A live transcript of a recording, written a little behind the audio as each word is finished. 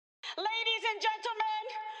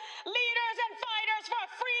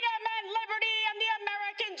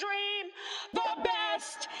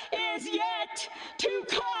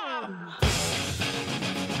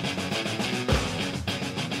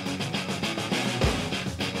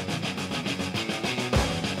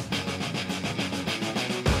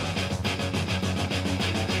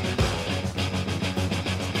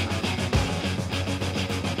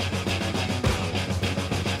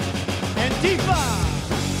Viva!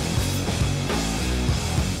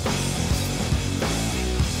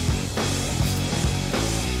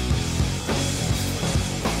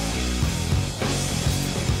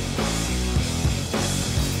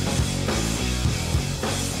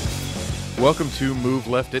 Welcome to Move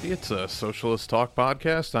Left Idiots, a socialist talk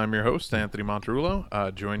podcast. I'm your host, Anthony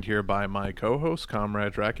Monterullo, joined here by my co-host,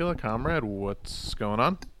 Comrade Dracula. Comrade, what's going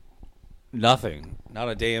on? Nothing. Not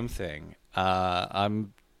a damn thing.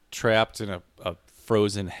 I'm trapped in a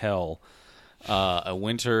frozen hell, a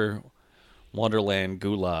winter wonderland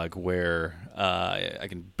gulag where I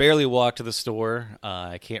can barely walk to the store.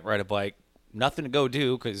 I can't ride a bike. Nothing to go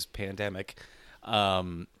do because pandemic.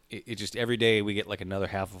 It just every day we get like another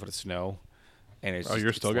half a foot of snow. And it's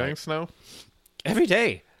you're still getting snow? Every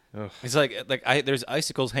day. Ugh. It's there's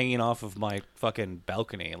icicles hanging off of my fucking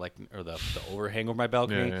balcony, or the overhang of my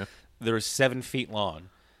balcony. Yeah. They're 7 feet long.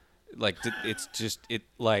 Like it's just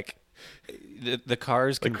the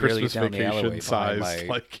cars can Like barely Christmas get down the alleyway vacation size, behind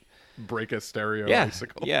my like break a stereo yeah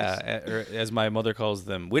icicles. yeah, or as my mother calls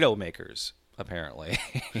them, widow makers apparently,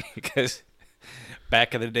 because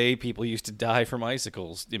back in the day people used to die from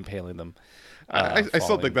icicles impaling them. I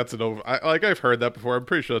still think that's an old. I've heard that before. I'm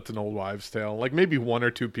pretty sure it's an old wives' tale. Like maybe one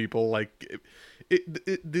or two people. Like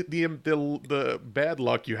the bad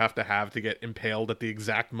luck you have to get impaled at the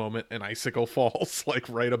exact moment an icicle falls, like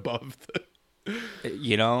right above the.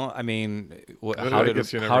 I mean, I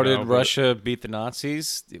guess you never how know, did Russia beat the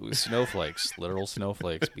Nazis? It was snowflakes, literal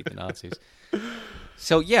snowflakes beat the Nazis.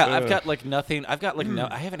 So yeah, I've got like nothing. I've got like no.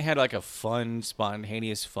 I haven't had like a fun,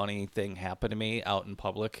 spontaneous, funny thing happen to me out in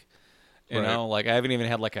public. You know, like I haven't even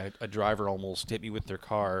had like a driver almost hit me with their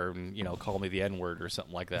car and call me the N-word or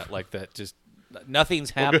something like that. Like that, just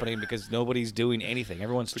nothing's happening because nobody's doing anything.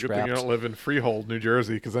 Everyone's It's a good trapped. thing you don't live in Freehold, New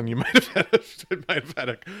Jersey, because then you might have had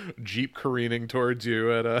a Jeep careening towards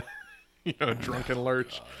you at a drunken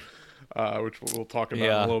lurch, which we'll talk about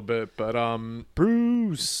in a little bit. But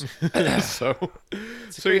Bruce. so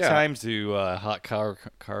It's a great time to hot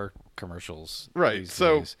car commercials. Right. These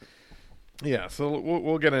So. days. Yeah, so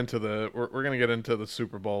we'll get into we're gonna get into the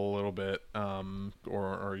Super Bowl a little bit,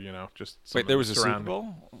 or just wait, there was a Super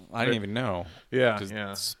Bowl? I didn't even know.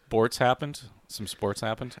 Yeah. Sports happened. Some sports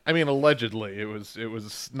happened. I mean, allegedly, it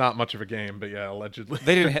was not much of a game, but yeah, allegedly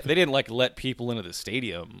they didn't like let people into the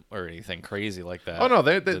stadium or anything crazy like that. Oh no,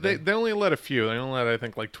 they only let a few. They only let I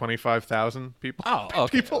think like 25,000 people. Oh,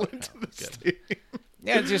 okay. People into the stadium.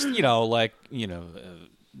 Yeah, just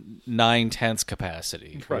 9/10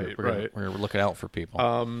 capacity. Right. We're looking out for people.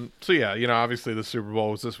 So yeah, obviously the Super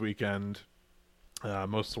Bowl was this weekend.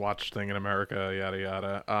 Most watched thing in America, yada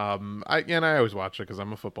yada. I always watch it because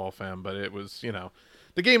I'm a football fan, but it was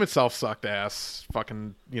the game itself sucked ass.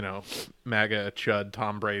 Fucking MAGA chud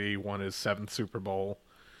Tom Brady won his 7th Super Bowl.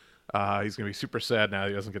 He's gonna be super sad now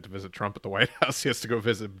he doesn't get to visit Trump at the White House. He has to go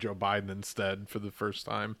visit Joe Biden instead for the first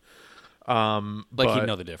time. He'd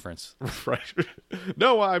know the difference. Right.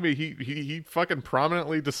 No, I mean he fucking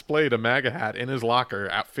prominently displayed a MAGA hat in his locker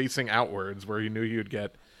facing outwards where he knew he would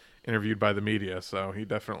get interviewed by the media, so he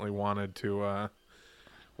definitely wanted to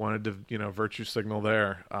virtue signal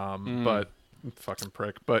there. But fucking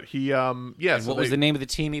prick. But he And what was the name of the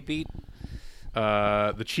team he beat?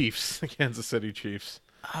 The Chiefs, the Kansas City Chiefs.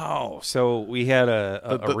 Oh, so we had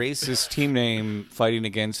a racist team name fighting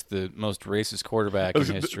against the most racist quarterback in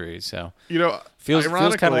history. So feels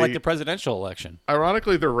kind of like the presidential election.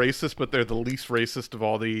 Ironically, they're racist, but they're the least racist of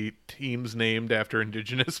all the teams named after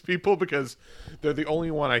indigenous people because they're the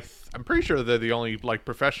only one. I'm pretty sure they're the only like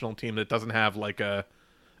professional team that doesn't have like a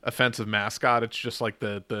offensive mascot. It's just like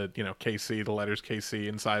the KC, the letters KC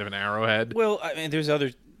inside of an arrowhead. Well, I mean, there's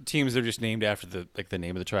other teams that are just named after the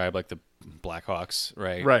name of the tribe, like the Blackhawks,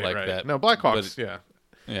 right? Right. That. No, Blackhawks, yeah.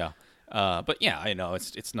 But yeah, I know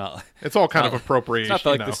it's not. It's all kind of appropriation. It's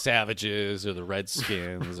not like the Savages or the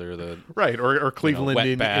Redskins or the right or Cleveland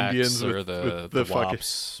Indians or the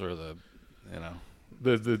Wops or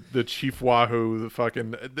the Chief Wahoo, the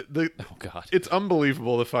fucking oh god, it's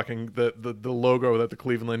unbelievable the logo that the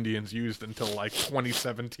Cleveland Indians used until like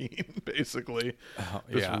 2017, basically.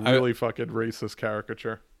 This really fucking racist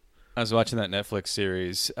caricature. I was watching that Netflix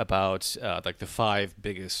series about like the 5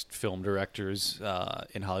 biggest film directors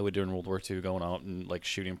in Hollywood during World War II going out and like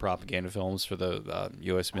shooting propaganda films for the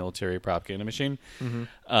U.S. military propaganda machine,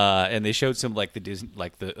 and they showed some like the Disney,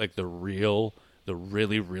 the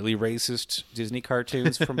really really racist Disney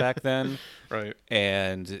cartoons from back then, right?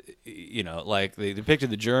 And like they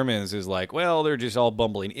depicted the Germans as like, well, they're just all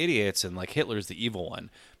bumbling idiots, and like Hitler's the evil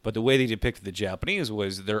one. But the way they depicted the Japanese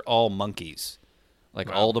was they're all monkeys. Like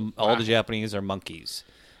all the Japanese are monkeys,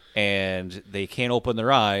 and they can't open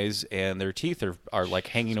their eyes, and their teeth are like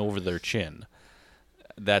hanging over their chin.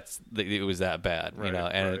 It was that bad, you know,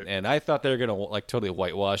 and I thought they were gonna like totally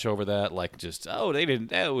whitewash over that, like just they didn't.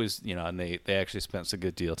 That was, you know, and they actually spent a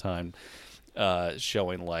good deal of time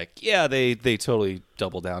showing like, yeah, they totally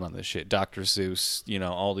doubled down on this shit. Dr. Seuss, you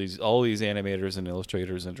know, all these animators and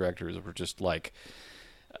illustrators and directors were just like,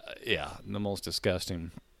 the most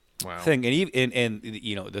disgusting thing. And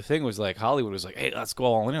you know, the thing was like Hollywood was like, hey, let's go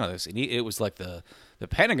all in on this, and it was like the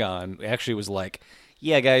Pentagon actually was like,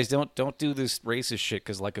 yeah, guys, don't do this racist shit,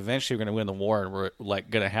 because like eventually we're gonna win the war and we're like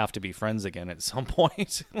gonna have to be friends again at some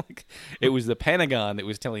point. Like, it was the Pentagon that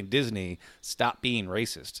was telling Disney, stop being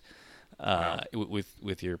racist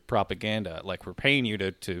with your propaganda. Like, we're paying you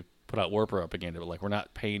to put out war propaganda, but like we're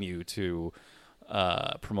not paying you to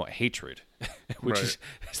promote hatred. Which is,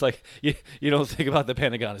 it's like you don't think about the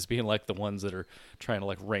Pentagon as being like the ones that are trying to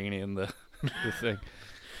like rein in the thing.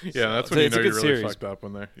 Yeah, so, that's when you know you're really series. Fucked up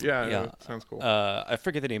when they're it sounds cool. I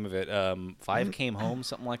forget the name of it. Five Came Home,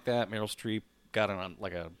 something like that. Meryl Streep got an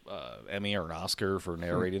like a Emmy or an Oscar for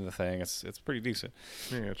narrating the thing. It's pretty decent.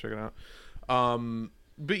 Yeah, check it out.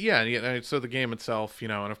 But so the game itself, you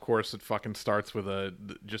know, and of course it fucking starts with a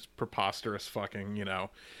just preposterous fucking, you know,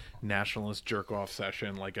 nationalist jerk off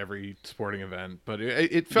session like every sporting event. But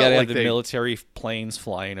it felt like the military planes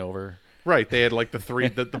flying over. Right, they had like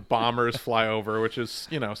the bombers fly over, which is,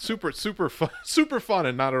 you know, super fun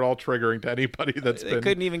and not at all triggering to anybody that's they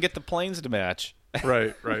couldn't even get the planes to match.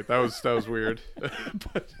 Right, that was weird.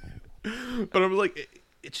 but I'm like,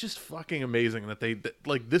 it's just fucking amazing that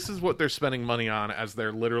like this is what they're spending money on as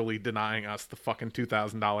they're literally denying us the fucking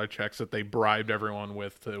 $2,000 checks that they bribed everyone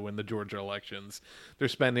with to win the Georgia elections. They're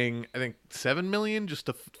spending, I think, $7 million just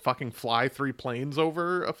to fucking fly 3 planes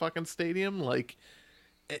over a fucking stadium. Like,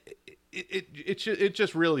 it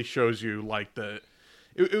just really shows you like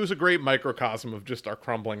it was a great microcosm of just our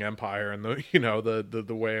crumbling empire and the, you know,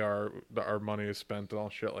 the way our money is spent and all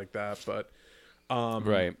shit like that. But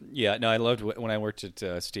right, yeah, no, I loved when I worked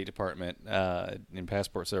at State Department in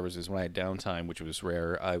passport services. When I had downtime, which was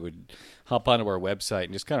rare, I would hop onto our website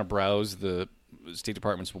and just kind of browse the State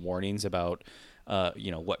Department's warnings about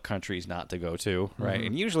you know, what countries not to go to, right? Mm-hmm.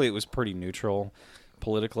 And usually it was pretty neutral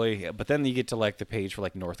politically, but then you get to like the page for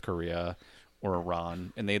like North Korea or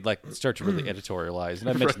Iran, and they'd like start to really editorialize. And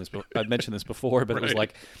I've mentioned this before, but it was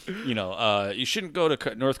like, you know, you shouldn't go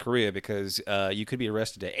to North Korea because you could be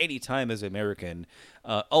arrested at any time as an American.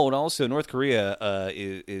 And also North Korea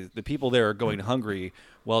is the people there are going hungry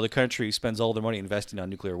while the country spends all their money investing on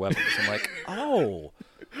nuclear weapons. I'm like, oh.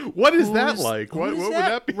 What is that like? What would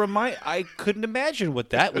that be? I couldn't imagine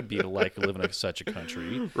what that would be like living in such a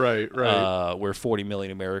country. Right. Where 40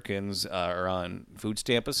 million Americans are on food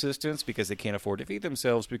stamp assistance because they can't afford to feed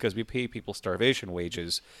themselves because we pay people starvation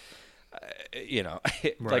wages. You know,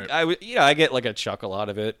 like I get like a chuckle out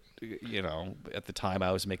of it. You know, at the time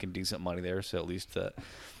I was making decent money there, so at least the,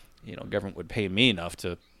 you know, government would pay me enough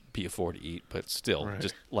to afford to eat, but still,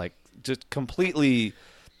 just completely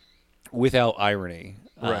without irony.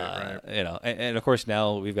 Right. You know, and of course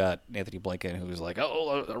now we've got Anthony Blinken, who's like,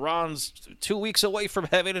 oh, Iran's 2 weeks away from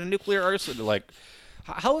having a nuclear arsenal. Like,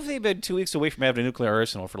 how have they been 2 weeks away from having a nuclear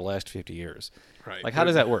arsenal for the last 50 years? Right. Like, how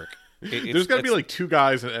does that work? There's got to be like 2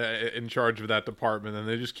 guys in charge of that department, and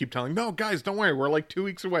they just keep telling, no, guys, don't worry, we're like 2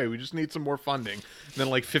 weeks away. We just need some more funding. And then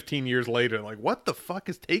like 15 years later, like, what the fuck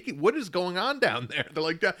what is going on down there? They're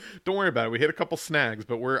like, don't worry about it. We hit a couple snags,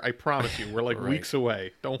 but I promise you, we're like weeks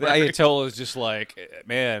away. Don't worry. The Ayatollah is just like,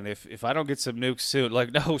 man, if I don't get some nukes soon,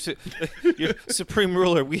 like, no, Supreme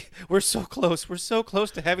Ruler, we're so close. We're so close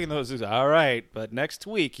to having those. All right, but next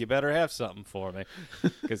week you better have something for me.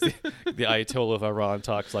 Because the Ayatollah of Iran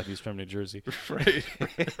talks like he's from New Jersey.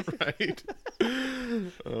 Right.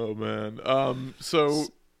 Oh man. So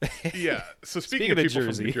speaking of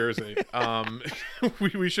people from New Jersey,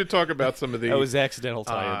 we should talk about some of the. That was accidental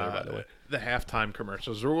tie in there, by the way. The halftime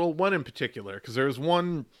commercials. Well, one in particular, because there was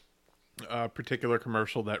one particular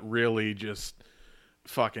commercial that really just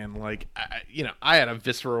fucking like, I had a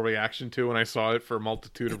visceral reaction to when I saw it for a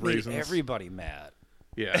multitude of reasons. Everybody mad.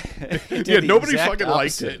 Yeah, nobody fucking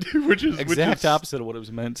opposite. liked it, which is opposite of what it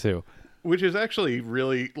was meant to. Which is actually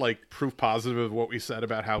really like proof positive of what we said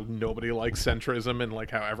about how nobody likes centrism and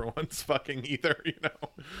like how everyone's fucking either, you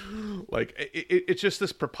know, like it's just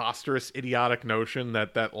this preposterous, idiotic notion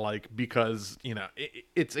that like, because, you know,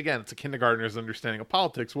 it's a kindergartner's understanding of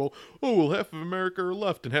politics. Well, half of America are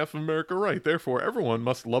left and half of America right. Therefore, everyone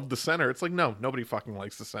must love the center. It's like, no, nobody fucking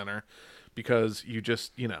likes the center because you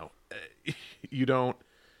just, you know, you don't,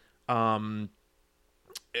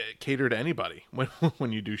 cater to anybody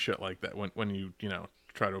when you do shit like that, when you know,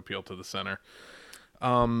 try to appeal to the center.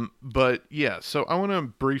 But yeah, so I want to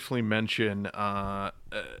briefly mention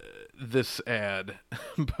this ad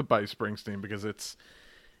by Springsteen because it's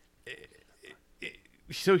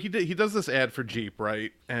so he does this ad for Jeep,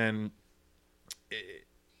 right? And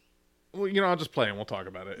well, I'll just play and we'll talk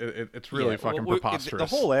about it. It's really fucking preposterous.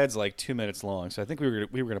 The whole ad's like 2 minutes long, so I think we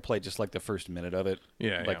were gonna play just like the first minute of it.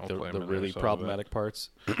 Yeah, like we'll the really problematic parts.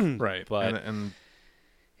 Right, but and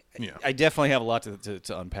yeah, I definitely have a lot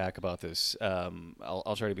to unpack about this.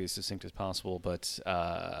 I'll try to be as succinct as possible, but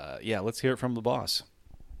yeah, let's hear it from the boss.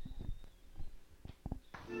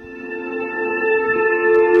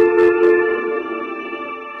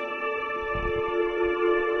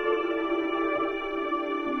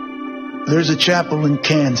 There's a chapel in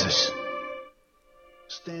Kansas,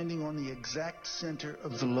 standing on the exact center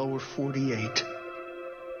of the lower 48.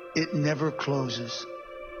 It never closes.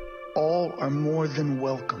 All are more than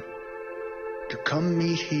welcome to come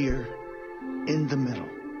meet here in the middle.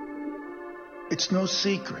 It's no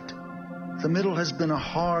secret. The middle has been a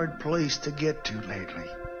hard place to get to lately.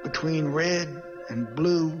 Between red and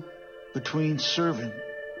blue, between servant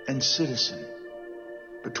and citizen,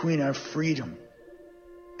 between our freedom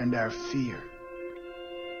and our fear.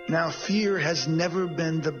 Now, fear has never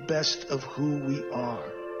been the best of who we are.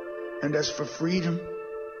 And as for freedom,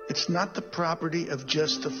 it's not the property of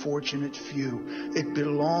just a fortunate few. It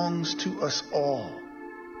belongs to us all.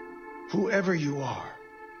 Whoever you are,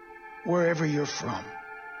 wherever you're from.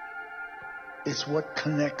 It's what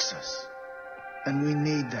connects us. And we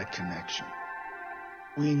need that connection.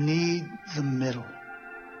 We need the middle.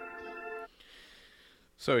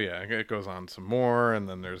 So yeah, it goes on some more, and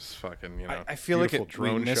then there's fucking I feel like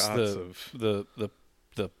drone we missed shots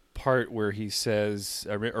the part where he says,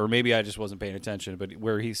 or maybe I just wasn't paying attention, but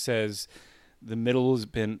where he says the middle has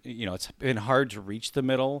been, it's been hard to reach the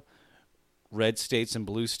middle, red states and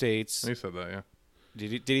blue states. He said that, yeah.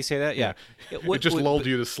 Did he say that? Yeah. It just lulled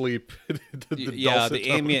you to sleep. The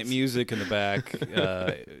ambient music in the back.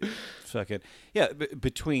 Fucking yeah.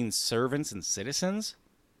 Between servants and citizens.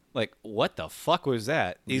 Like, what the fuck was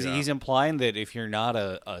that? He's implying that if you're not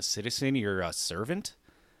a citizen, you're a servant?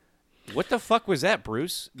 What the fuck was that,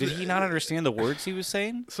 Bruce? Did he not understand the words he was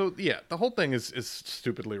saying? So, yeah, the whole thing is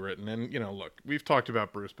stupidly written. And, look, we've talked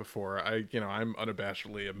about Bruce before. I'm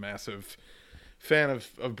unabashedly a massive fan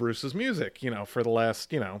of Bruce's music, for the last,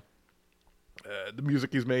 the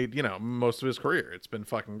music he's made, most of his career. It's been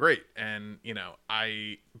fucking great. And,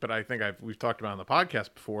 but I think we've talked about on the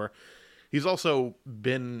podcast before. He's also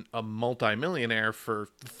been a multimillionaire for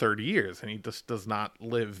 30 years, and he just does not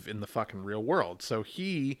live in the fucking real world. So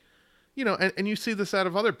he, and you see this out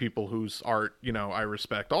of other people whose art, I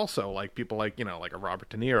respect also, like people like, like a Robert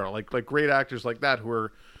De Niro, like great actors like that who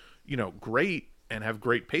are, great and have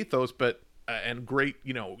great pathos, but, and great,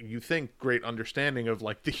 you think great understanding of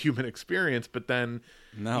like the human experience, but then,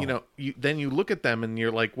 then you look at them and you're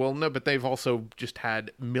like, well, no, but they've also just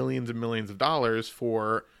had millions and millions of dollars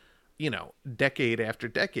for, decade after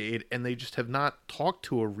decade, and they just have not talked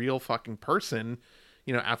to a real fucking person,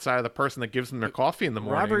 outside of the person that gives them their coffee in the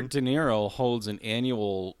morning. Robert De Niro holds an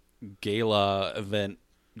annual gala,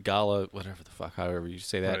 whatever the fuck, however you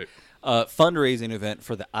say that, right. Fundraising event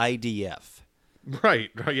for the IDF. Right.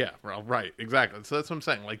 Yeah. Right. Exactly. So that's what I'm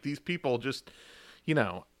saying. Like, these people just,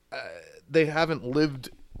 they haven't lived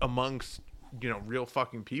amongst, real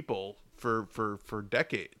fucking people for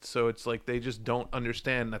decades. So it's like they just don't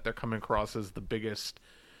understand that they're coming across as the biggest,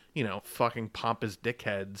 fucking pompous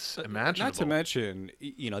dickheads imaginable. Not to mention,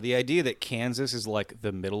 the idea that Kansas is like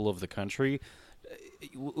the middle of the country.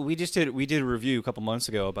 We did a review a couple months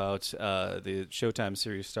ago about the Showtime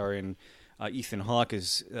series starring Ethan Hawke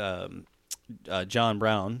as John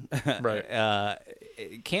Brown. Right.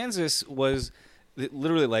 Kansas was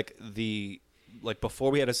literally like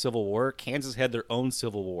before we had a civil war, Kansas had their own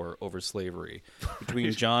civil war over slavery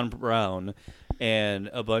between John Brown and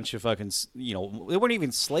a bunch of fucking, they weren't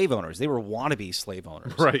even slave owners. They were wannabe slave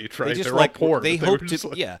owners. Right. They just They're all poor. They hoped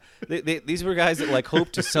to, these were guys that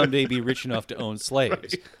hoped to someday be rich enough to own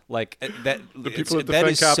slaves. Right. Like that, the people that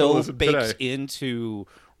is so baked today. Into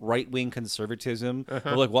right-wing conservatism.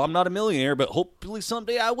 They're like, well, I'm not a millionaire, but hopefully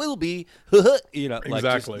someday I will be.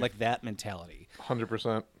 Exactly. Like that mentality.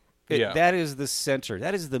 100%. That is the center.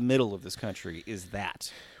 That is the middle of this country. Is a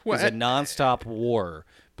nonstop war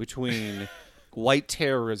between white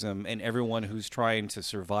terrorism and everyone who's trying to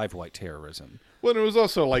survive white terrorism. Well, and it was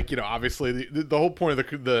also like, obviously the whole point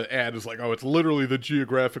of the ad is like, oh, it's literally the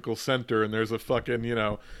geographical center, and there's a fucking,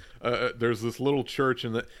 there's this little church,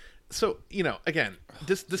 and So, again,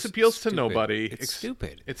 this appeals to stupid. nobody. It's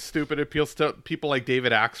stupid. It's stupid. It appeals to people like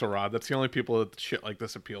David Axelrod. That's the only people that shit like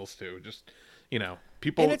this appeals to. Just,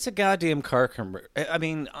 people. And it's a goddamn car commercial. I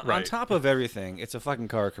mean, on Right. top of everything, it's a fucking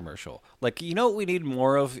car commercial. Like, what we need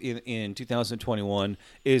more of in 2021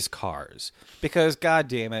 is cars. Because,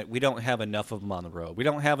 goddamn it, we don't have enough of them on the road. We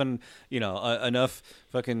don't have enough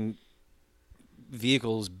fucking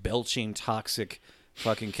vehicles belching toxic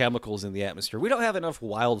fucking chemicals in the atmosphere. We don't have enough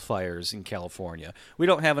wildfires in California. We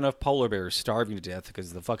don't have enough polar bears starving to death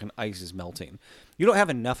because the fucking ice is melting. You don't have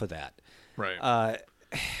enough of that. Right.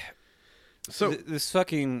 So this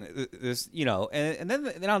and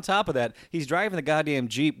then on top of that, he's driving the goddamn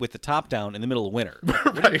Jeep with the top down in the middle of winter.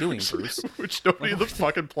 What are you doing, Bruce? Which nobody on the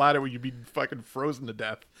fucking planet would you be fucking frozen to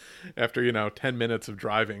death after 10 minutes of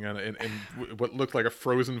driving in what looked like a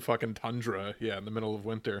frozen fucking tundra, in the middle of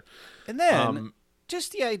winter. And then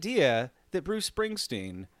just the idea that Bruce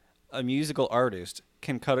Springsteen, a musical artist,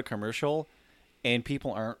 can cut a commercial. And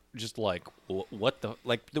people aren't just like, what the...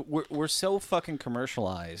 Like, we're so fucking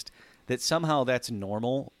commercialized that somehow that's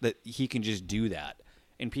normal, that he can just do that.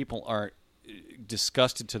 And people aren't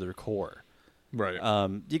disgusted to their core. Right.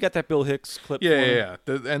 You got that Bill Hicks clip? Yeah.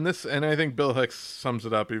 And I think Bill Hicks sums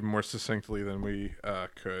it up even more succinctly than we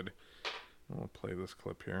could. I'll play this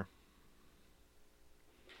clip here.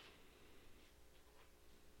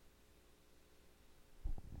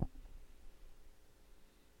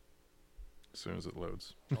 As soon as it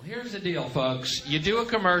loads. Well, here's the deal, folks. You do a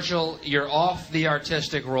commercial, you're off the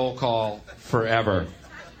artistic roll call forever.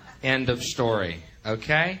 End of story.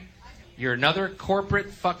 Okay? You're another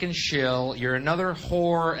corporate fucking shill. You're another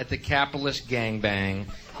whore at the capitalist gangbang.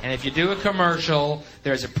 And if you do a commercial,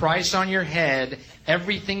 there's a price on your head.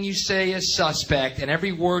 Everything you say is suspect, and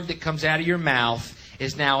every word that comes out of your mouth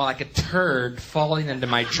is now like a turd falling into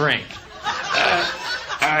my drink.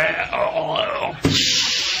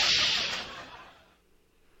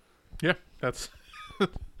 Yeah, that's...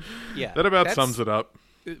 Yeah. That about sums it up.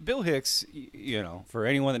 Bill Hicks, for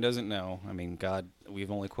anyone that doesn't know, I mean, God, we've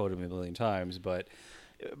only quoted him a million times, but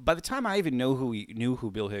by the time I even knew who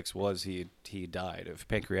Bill Hicks was, he died of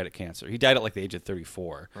pancreatic cancer. He died at like the age of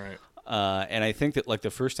 34. Right. And I think that like the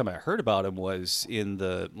first time I heard about him was in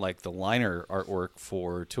the liner artwork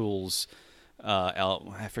for Tool's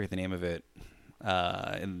I forget the name of it, in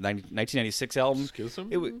the 1996 album. Schism?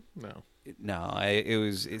 It was No. No,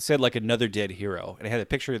 it said like another dead hero, and it had a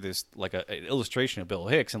picture of this like an illustration of Bill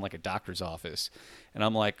Hicks in like a doctor's office, and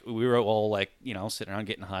I'm like, we were all like, sitting around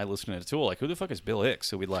getting high, listening to Tool, like, who the fuck is Bill Hicks?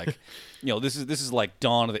 So we'd like, this is like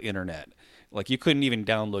dawn of the internet. Like, you couldn't even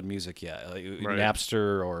download music yet, like, Right.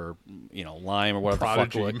 Napster or Lime or whatever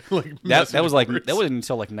Prodigy, the fuck. like That was like message that wasn't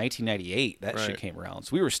until like 1998 that Right. shit came around.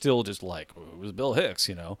 So we were still just like, it was Bill Hicks,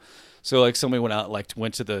 So like somebody went out, like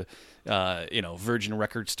went to the Virgin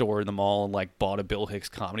record store in the mall and like bought a Bill Hicks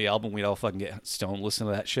comedy album. We'd all fucking get stoned listening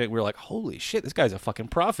to that shit. We were like, holy shit, this guy's a fucking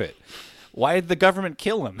prophet. Why did the government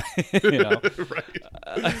kill him?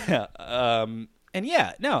 Right. And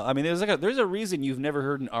yeah, no, I mean, there's a reason you've never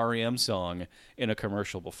heard an REM song in a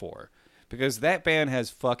commercial before, because that band has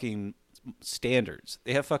fucking standards.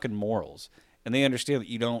 They have fucking morals, and they understand that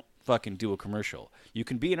you don't fucking do a commercial. You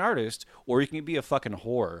can be an artist, or you can be a fucking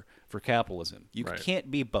whore for capitalism. You Right.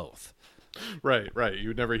 can't be both. Right. You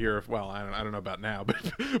would never hear of, well, I don't know about now, but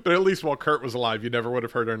at least while Kurt was alive, you never would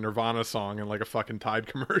have heard a Nirvana song in like a fucking Tide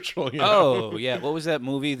commercial. Oh yeah, what was that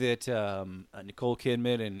movie that Nicole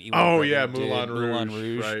Kidman and Ewan Oh McGregor yeah, did? Moulin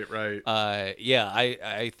Rouge. Right. Yeah,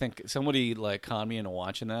 I think somebody like conned me into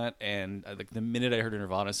watching that, and like the minute I heard a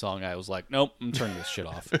Nirvana song, I was like, nope, I'm turning this shit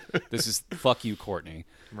off. This is fuck you, Courtney.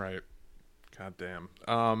 Right. God damn.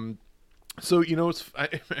 So,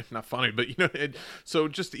 it's not funny, but, so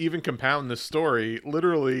just to even compound this story,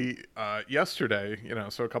 literally yesterday,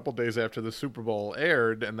 so a couple days after the Super Bowl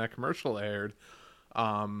aired and that commercial aired,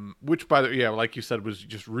 which, by the way, like you said, was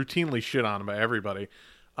just routinely shit on by everybody,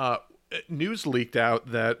 news leaked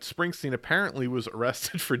out that Springsteen apparently was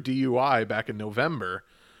arrested for DUI back in November,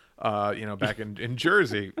 back in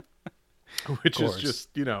Jersey, which is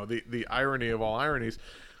just, the irony of all ironies,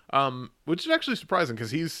 which is actually surprising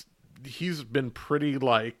because he's been pretty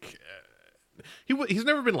like he's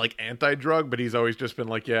never been like anti-drug, but he's always just been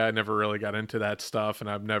like, yeah, I never really got into that stuff, and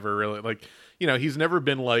I've never really like, he's never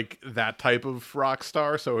been like that type of rock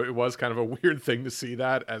star. So it was kind of a weird thing to see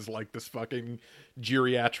that as like this fucking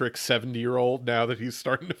geriatric 70-year-old now that he's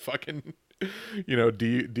starting to fucking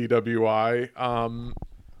DWI.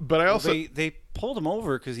 But I also they pulled him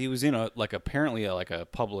over because he was in apparently a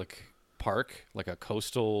public park, like a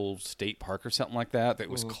coastal state park or something like that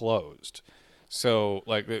was closed. So,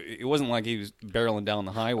 like, it wasn't like he was barreling down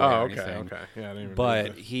the highway or anything. Okay. Yeah, I didn't even But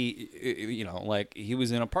know that. he, like, he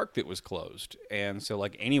was in a park that was closed. And so,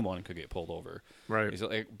 like, anyone could get pulled over. Right. He's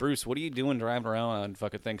like, Bruce, what are you doing driving around on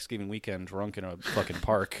fucking Thanksgiving weekend drunk in a fucking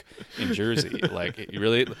park in Jersey? Like, you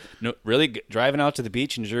really driving out to the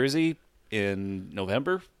beach in Jersey in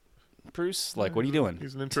November? Bruce, like, what are you doing?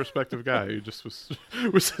 He's an introspective guy. He just was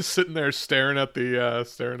just sitting there staring at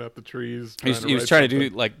the trees. He was trying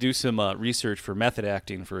to do some research for method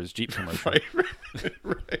acting for his Jeep commercial.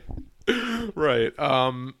 Right.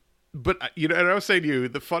 But and I was saying to you,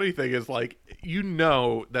 the funny thing is, like,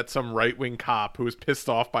 that some right wing cop who was pissed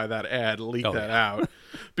off by that ad leaked that out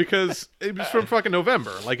because it was from fucking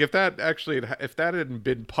November. Like, if that hadn't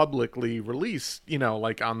been publicly released,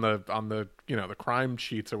 like on the the crime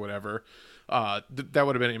sheets or whatever, that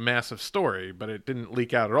would have been a massive story. But it didn't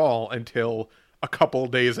leak out at all until a couple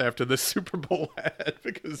days after the Super Bowl ad,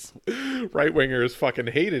 because right wingers fucking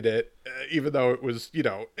hated it, even though it was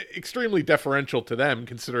extremely deferential to them,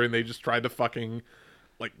 considering they just tried to fucking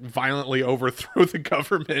like violently overthrow the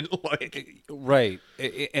government. Like, right.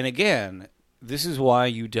 And again, this is why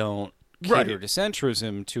you don't cater to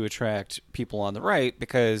centrism to attract people on the right,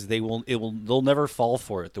 because they'll never fall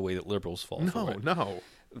for it the way that liberals fall for it. No.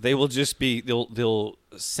 They will just be they'll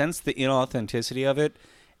sense the inauthenticity of it,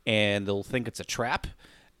 and they'll think it's a trap,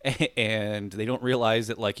 and they don't realize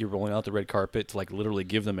that, like, you're rolling out the red carpet to, like, literally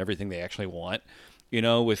give them everything they actually want,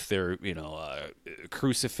 with their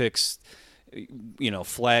crucifix,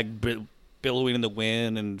 flag billowing in the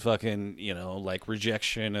wind, and fucking like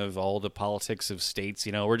rejection of all the politics of states.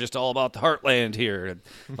 We're just all about the heartland here, and,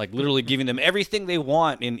 like, literally giving them everything they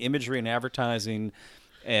want in imagery and advertising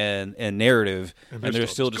and narrative, and they're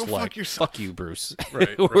still just like, fuck you, Bruce.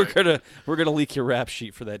 Right, we're gonna leak your rap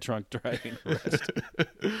sheet for that drunk driving arrest.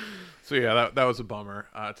 So yeah, that was a bummer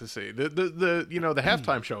to see. The the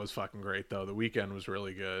halftime show was fucking great though. The weekend was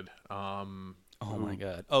really good. Oh my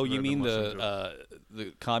god. Oh, you mean the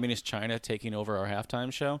communist China taking over our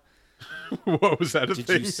halftime show? What was that? Did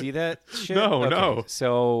you see that shit? No.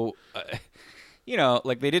 So.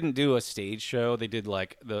 Like, they didn't do a stage show. They did,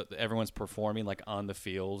 like, everyone's performing, like, on the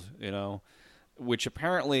field, which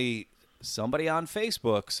apparently somebody on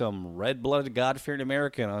Facebook, some red-blooded, God-fearing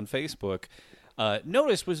American on Facebook,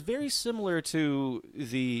 noticed was very similar to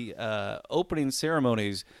the opening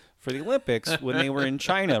ceremonies for the Olympics when they were in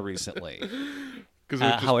China recently.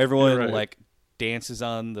 How everyone, like, dances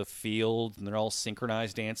on the field, and they're all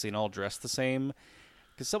synchronized dancing, all dressed the same.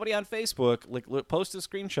 Because somebody on Facebook posted a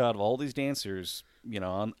screenshot of all these dancers,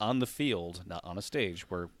 on the field, not on a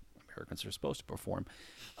stage where Americans are supposed to perform,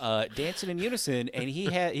 dancing in unison, and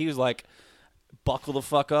he was like, "Buckle the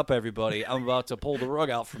fuck up, everybody! I'm about to pull the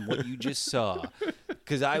rug out from what you just saw."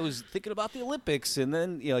 Because I was thinking about the Olympics, and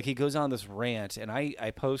then he goes on this rant, and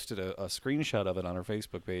I posted a screenshot of it on our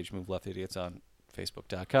Facebook page, Move Left Idiots, on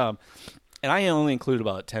Facebook.com, and I only included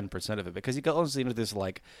about 10% of it because he goes into this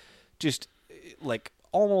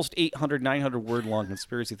almost 800, 900 word long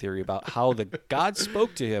conspiracy theory about how God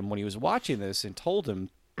spoke to him when he was watching this and told him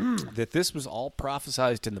that this was all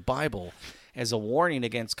prophesized in the Bible as a warning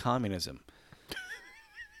against communism.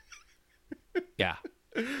 Yeah.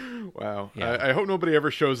 Wow. Yeah. I hope nobody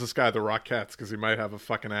ever shows this guy the Rockettes, because he might have a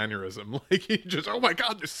fucking aneurysm. Like, he just, oh my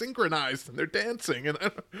god, they're synchronized and they're dancing, and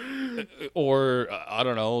or I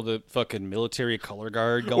don't know, the fucking military color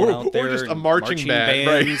guard going out there, or just a marching band,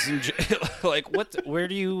 bands, and like, what? Where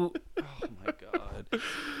do you? Oh my god!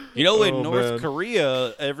 In North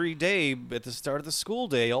Korea, every day at the start of the school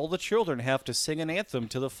day, all the children have to sing an anthem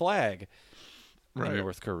to the flag. In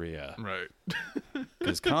North Korea, right?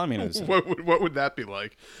 Because communism. What would that be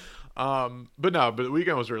like? But the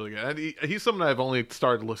weekend was really good. And he's someone I've only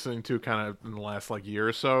started listening to kind of in the last like year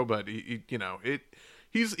or so. But he's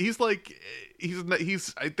I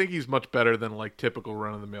think he's much better than like typical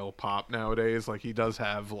run of the mill pop nowadays. Like, he does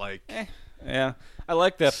have like. Yeah, I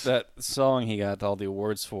like that song he got all the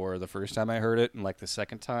awards for the first time I heard it, and like the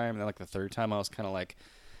second time, and then like the third time I was kind of like,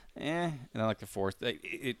 and then like the fourth,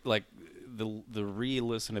 it like. The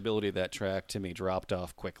re-listenability of that track to me dropped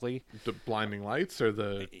off quickly. The Blinding Lights, or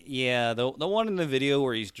the the one in the video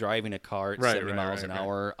where he's driving a car at 70 miles an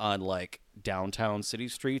hour on like downtown city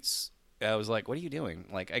streets. I was like, what are you doing?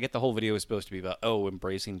 Like, I get the whole video is supposed to be about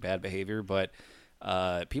embracing bad behavior, but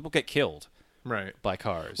people get killed by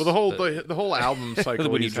cars. Well, the whole album cycle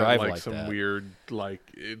when he's you drive had, like some that. weird like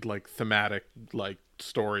thematic like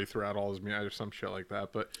story throughout all his music or some shit like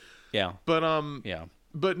that. But yeah.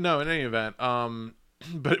 But no, in any event,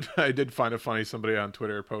 but I did find it funny. Somebody on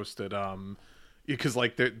Twitter posted, because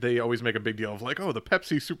like they always make a big deal of like, oh, the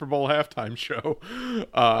Pepsi Super Bowl halftime show,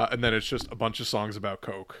 and then it's just a bunch of songs about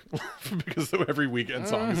Coke because every weekend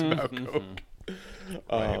song is about Coke.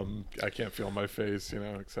 I can't feel my face,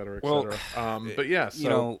 et cetera, et cetera. But yeah,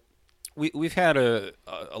 so we've had a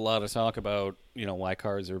lot of talk about why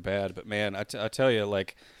cars are bad, but man, I tell you,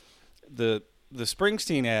 like the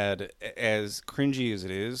Springsteen ad, as cringy as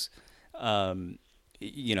it is,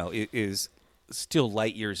 it is still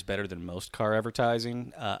light years better than most car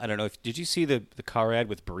advertising. I don't know did you see the car ad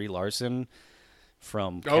with Brie Larson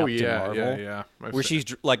from Captain Marvel? Yeah. Where she's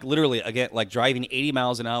like literally again like driving 80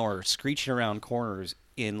 miles an hour, screeching around corners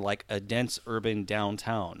in like a dense urban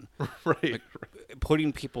downtown, right? Like,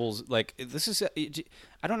 putting people's like this is.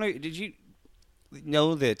 I don't know. Did you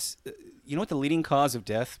know that? You know what the leading cause of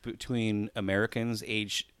death between Americans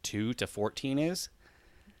age 2 to 14 is?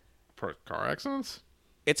 Car accidents?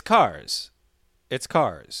 It's cars. It's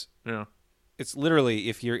cars. Yeah. It's literally,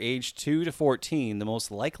 if you're age 2 to 14, the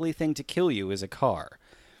most likely thing to kill you is a car.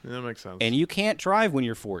 Yeah, that makes sense. And you can't drive when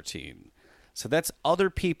you're 14. So that's other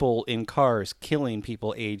people in cars killing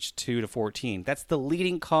people aged 2 to 14. That's the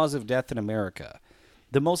leading cause of death in America.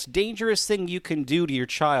 The most dangerous thing you can do to your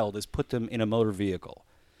child is put them in a motor vehicle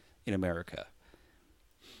in America.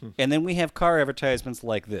 And then we have car advertisements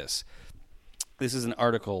like this. This is an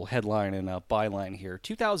article, headline and a byline here.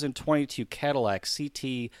 2022 Cadillac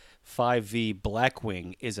CT5V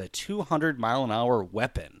Blackwing is a 200-mile-an-hour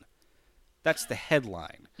weapon. That's the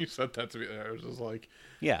headline. You said that to me. I was just like...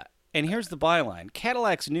 Yeah. And here's the byline.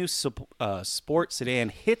 Cadillac's new sport sedan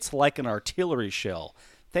hits like an artillery shell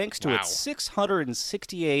thanks to its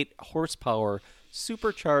 668 horsepower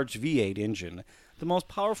supercharged V8 engine, the most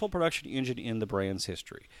powerful production engine in the brand's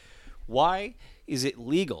history. Why is it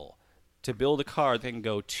legal to build a car that can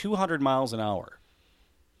go 200 miles an hour?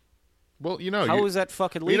 Well, how is that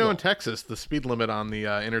fucking legal? In Texas, the speed limit on the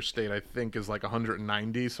interstate, I think, is like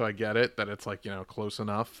 190. So I get it that it's like close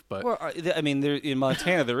enough. But I mean, in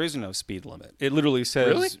Montana, there is no speed limit. It literally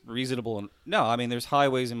says reasonable. No, I mean, there's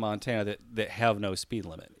highways in Montana that have no speed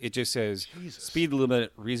limit. It just says speed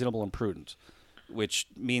limit reasonable and prudent, which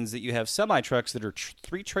means that you have semi-trucks that are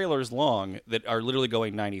 3 trailers long that are literally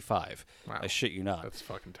going 95. Wow. I shit you not. That's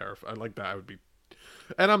fucking terrifying. I like that. I would be...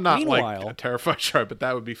 And I'm not like a terrified shark, but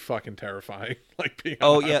that would be fucking terrifying. Like being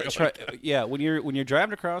on a highway yeah. When you're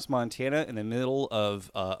driving across Montana in the middle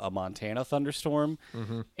of a Montana thunderstorm,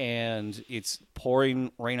 and it's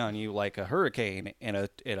pouring rain on you like a hurricane, and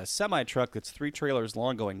a semi truck that's 3 trailers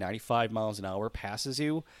long going 95 miles an hour passes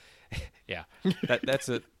you. Yeah, that's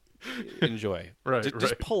it. Enjoy.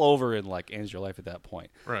 Just pull over and like end your life at that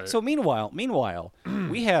point. Right. So meanwhile,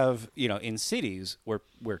 we have in cities where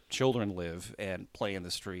children live and play in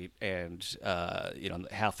the street, and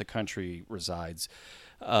half the country resides.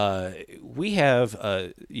 We have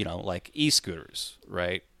like e-scooters,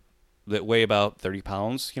 right? That weigh about 30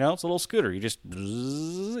 pounds. It's a little scooter. You just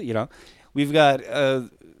We've got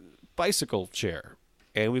a bicycle share.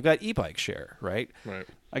 And we've got e-bike share, right? Right.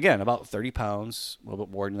 Again, about 30 pounds, a little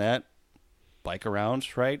bit more than that. Bike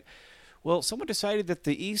around, right? Well, someone decided that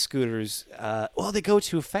the e-scooters, they go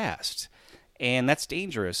too fast. And that's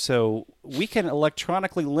dangerous. So we can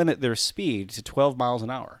electronically limit their speed to 12 miles an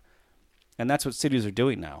hour. And that's what cities are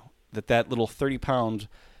doing now. That little 30-pound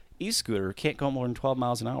e-scooter can't go more than 12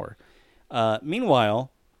 miles an hour.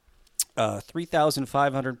 Meanwhile...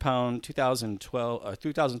 3,500-pound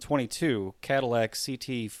 2022 Cadillac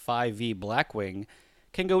CT5V Blackwing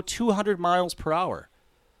can go 200 miles per hour.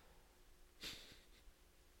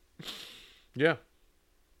 Yeah.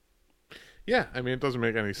 Yeah, I mean, it doesn't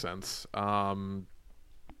make any sense.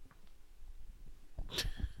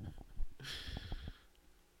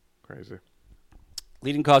 Crazy.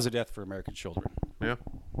 Leading cause of death for American children. Yeah.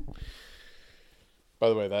 By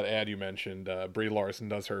the way, that ad you mentioned, Brie Larson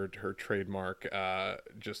does her trademark,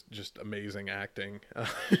 just amazing acting.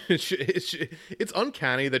 It's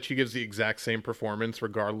uncanny that she gives the exact same performance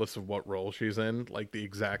regardless of what role she's in, like the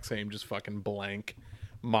exact same, just fucking blank,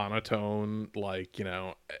 monotone, like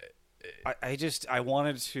I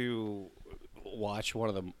wanted to watch one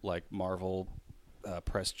of the like Marvel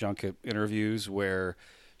press junket interviews where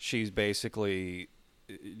she's basically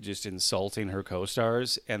just insulting her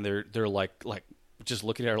co-stars, and they're like just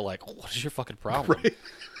looking at her like, what is your fucking problem? Right.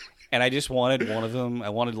 And I just wanted one of them. I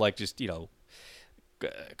wanted like just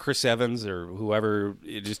Chris Evans or whoever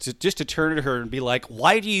just to turn to her and be like,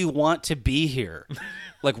 why do you want to be here?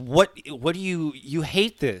 Like what do you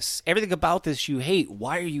hate this? Everything about this you hate.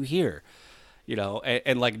 Why are you here?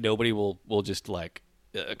 And like nobody will just like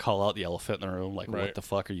call out the elephant in the room. Like, right. What the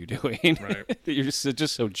fuck are you doing? Right. You're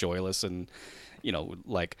just so joyless and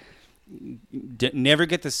like. never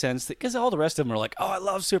get the sense that, because all the rest of them are like, oh, I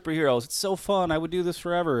love superheroes. It's so fun. I would do this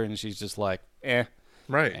forever. And she's just like,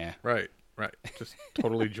 Right. Just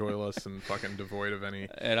totally joyless and fucking devoid of any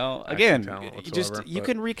again, talent whatsoever, you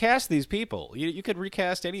can recast these people. You could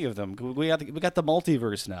recast any of them. We got the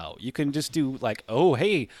multiverse now. You can just do like, oh,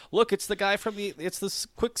 hey, look, it's the guy it's the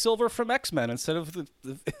Quicksilver from X-Men instead of the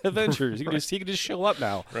Avengers. He can just show up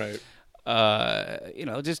now. Right.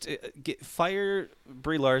 Just fire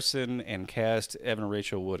Brie Larson and cast Evan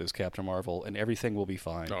Rachel Wood as Captain Marvel, and everything will be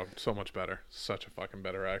fine. Oh, so much better. Such a fucking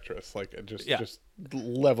better actress. Like, just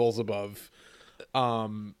levels above.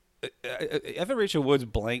 Evan Rachel Wood's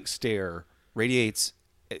blank stare radiates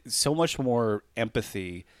so much more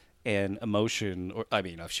empathy and emotion. Or, I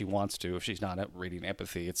mean, if she wants to, if she's not radiating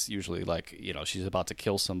empathy, it's usually like, she's about to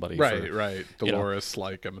kill somebody. Right. Dolores,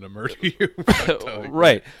 like, I'm going to murder you.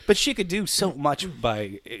 Right. But she could do so much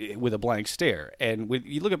with a blank stare. And when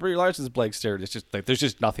you look at Brie Larson's blank stare, it's just like, there's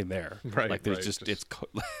just nothing there. Right. Like, there's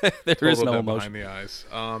there is no dead emotion behind the eyes.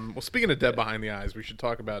 Well, speaking of dead behind the eyes, we should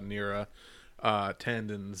talk about Neera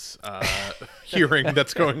Tandon's hearing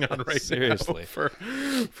that's going on right Seriously.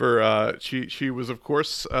 now. She was, of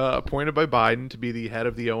course, appointed by Biden to be the head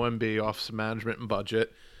of the OMB, Office of Management and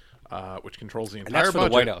Budget, which controls the entire and that's for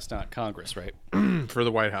budget. the White House, not Congress, right? For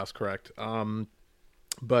the White House, correct.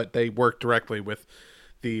 But they work directly with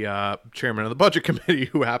the chairman of the Budget Committee,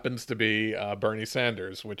 who happens to be Bernie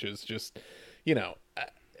Sanders, which is just,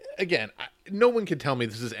 again, no one can tell me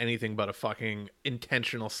this is anything but a fucking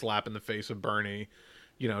intentional slap in the face of Bernie,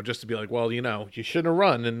 just to be like, well, you shouldn't have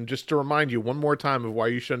run. And just to remind you one more time of why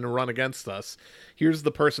you shouldn't have run against us, here's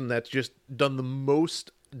the person that's just done the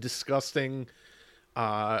most disgusting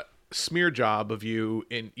smear job of you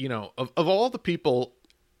in, of all the people,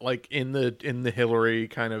 like in the Hillary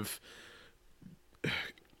kind of,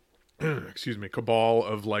 excuse me, cabal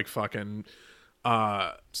of like fucking,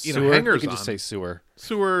 sewer, hangers you can on. just say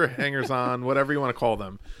sewer hangers on, whatever you want to call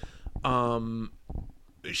them.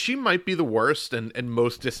 She might be the worst and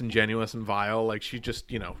most disingenuous and vile. Like, she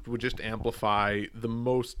just, would just amplify the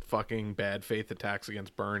most fucking bad faith attacks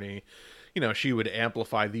against Bernie. She would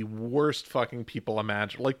amplify the worst fucking people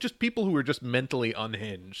imaginable. Like, just people who are just mentally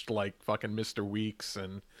unhinged, like fucking Mr. Weeks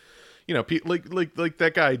and, like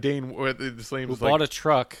that guy, Dane, his name who was bought a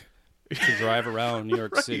truck to drive around New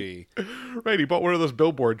York Right. City. Right, he bought one of those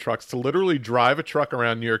billboard trucks to literally drive a truck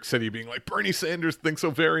around New York City being like, Bernie Sanders thinks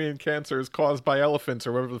ovarian cancer is caused by elephants,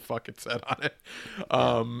 or whatever the fuck it said on it.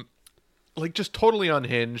 Like, just totally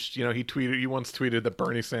unhinged. He once tweeted that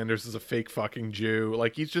Bernie Sanders is a fake fucking Jew.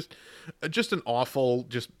 Like, he's just an awful,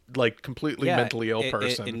 just like completely mentally ill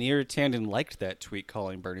person. And Neera Tandon liked that tweet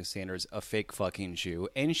calling Bernie Sanders a fake fucking Jew,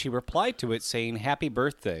 and she replied to it saying happy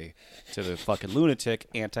birthday to the fucking lunatic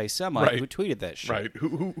anti-Semite who tweeted that shit. Right,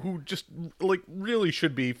 who just like really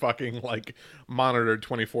should be fucking like monitored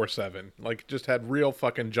 24/7. Like, just had real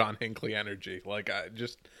fucking John Hinckley energy. Like,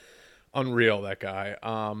 just unreal, that guy.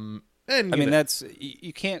 And I mean, that's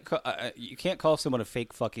you can't call someone a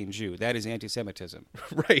fake fucking Jew. That is anti-Semitism.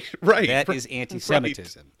 Right. That is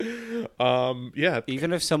anti-Semitism. Yeah.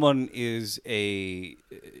 Even if someone is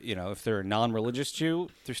if they're a non-religious Jew,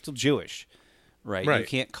 they're still Jewish, right? You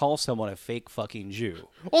can't call someone a fake fucking Jew.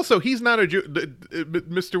 Also, he's not a Jew.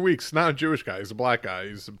 Mr. Weeks, not a Jewish guy. He's a black guy.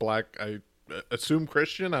 He's a black, I assume,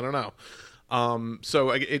 Christian. I don't know. So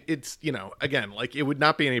it's, again, like, it would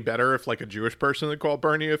not be any better if like a Jewish person had called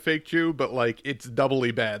Bernie a fake Jew, but like, it's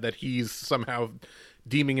doubly bad that he's somehow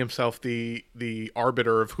deeming himself the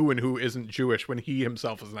arbiter of who and who isn't Jewish when he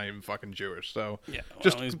himself is not even fucking Jewish. So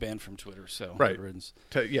He's banned from Twitter. So right,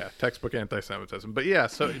 textbook anti-Semitism. But yeah,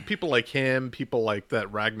 so people like him, people like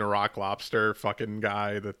that Ragnarok Lobster fucking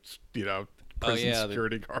guy that's prison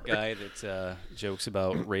security guard guy that jokes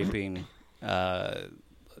about raping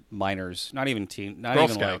minors, not even Girl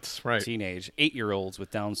Scouts, like right. teenage 8-year-olds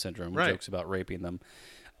with Down syndrome. Right. Jokes about raping them.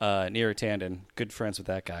 Neera Tandon, good friends with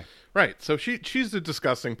that guy. Right. So she's a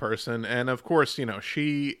disgusting person, and of course,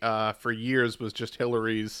 she for years was just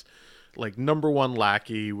Hillary's like number one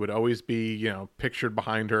lackey. Would always be pictured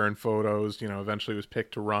behind her in photos. Eventually was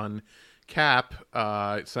picked to run CAP,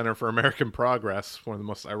 Center for American Progress, one of the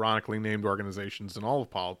most ironically named organizations in all of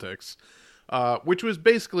politics. Which was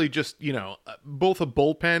basically just, both a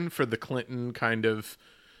bullpen for the Clinton kind of,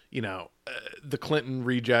 the Clinton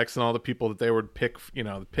rejects and all the people that they would pick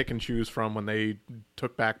and choose from when they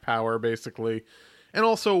took back power, basically. And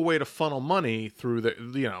also a way to funnel money through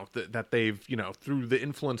that they've, through the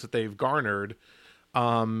influence that they've garnered.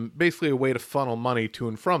 Basically a way to funnel money to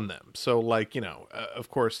and from them. So like, of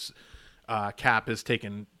course, CAP has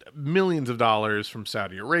taken millions of dollars from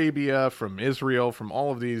Saudi Arabia, from Israel, from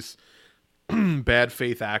all of these bad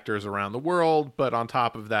faith actors around the world. But on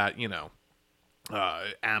top of that,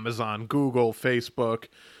 Amazon, Google, Facebook,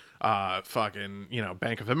 fucking,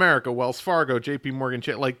 Bank of America, Wells Fargo, JP Morgan,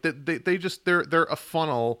 like they're a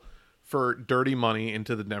funnel for dirty money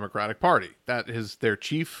into the Democratic Party. That is their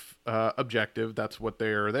chief objective. That's what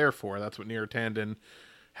they're there for. That's what Neera Tanden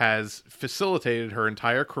has facilitated her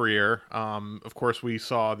entire career. Of course, we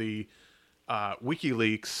saw the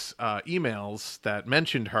WikiLeaks emails that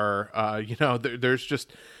mentioned her. There's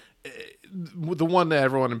just the one that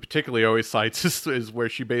everyone in particular always cites is where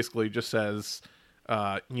she basically just says,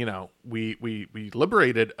 we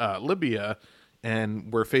liberated Libya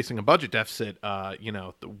and we're facing a budget deficit.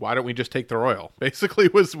 Why don't we just take their oil? Basically,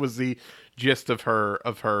 was the gist of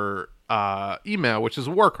her email, which is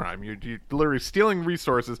a war crime. You're literally stealing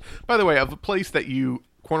resources. By the way, of a place that you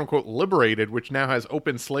quote unquote liberated, which now has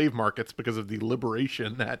open slave markets because of the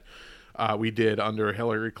liberation that we did under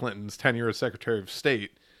Hillary Clinton's tenure as Secretary of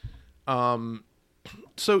State.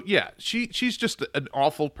 So yeah, she's just an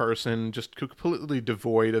awful person, just completely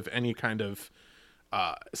devoid of any kind of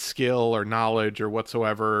skill or knowledge or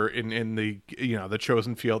whatsoever in the the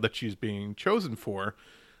chosen field that she's being chosen for.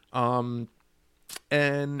 And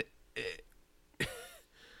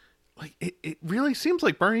it really seems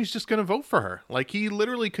like Bernie's just going to vote for her. Like, he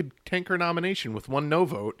literally could tank her nomination with one no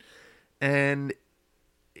vote. And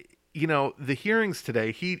the hearings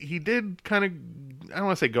today, he did kind of, I don't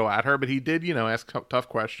want to say go at her, but he did, ask tough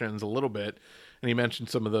questions a little bit. And he mentioned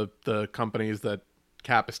some of the companies that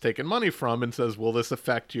Cap is taking money from and says, will this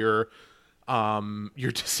affect your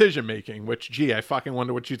decision making? Which, gee, I fucking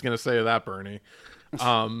wonder what she's going to say to that, Bernie.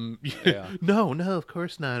 Yeah. No, of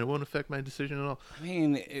course not. It won't affect my decision at all. I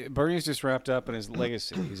mean, Bernie's just wrapped up in his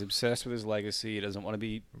legacy. He's obsessed with his legacy. He doesn't want to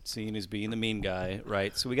be seen as being the mean guy,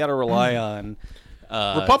 right? So we got to rely on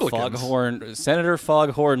Republicans. Senator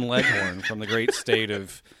Foghorn Leghorn from the great state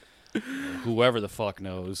of whoever the fuck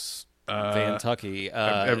knows, Kentucky.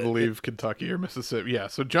 I believe Kentucky or Mississippi. Yeah.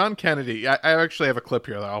 So John Kennedy. I actually have a clip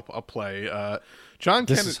here that I'll play. John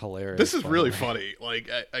Kennedy. This is hilarious. This is really funny. Like,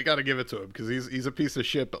 I got to give it to him because he's a piece of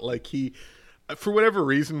shit. But like, he, for whatever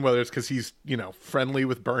reason, whether it's because he's friendly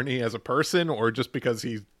with Bernie as a person or just because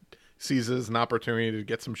he sees it as an opportunity to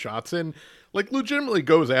get some shots in, like, legitimately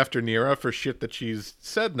goes after Neera for shit that she's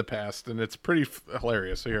said in the past, and it's pretty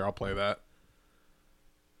hilarious. So here, I'll play that.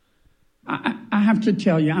 I have to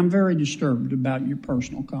tell you, I'm very disturbed about your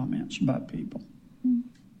personal comments about people.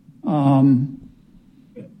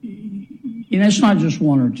 It's not just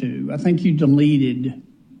one or two. I think you deleted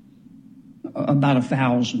about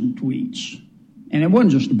 1,000 tweets. And it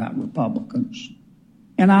wasn't just about Republicans.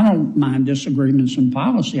 And I don't mind disagreements in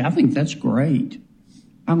policy. I think that's great.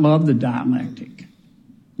 I love the dialectic.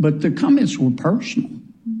 But the comments were personal.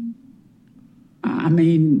 I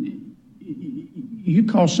mean, you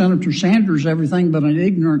call Senator Sanders everything but an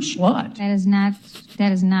ignorant slut.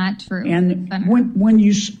 That is not true. And when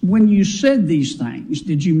you said these things,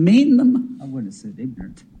 did you mean them? I wouldn't have said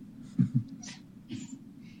ignorant.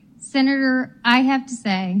 Senator, I have to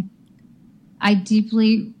say, I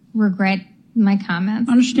deeply regret my comments.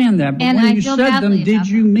 I understand that, but and when I you feel said them, badly did about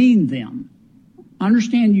you them. mean them? I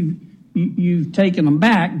understand you've taken them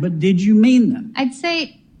back, but did you mean them? I'd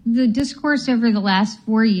say the discourse over the last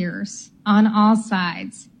 4 years on all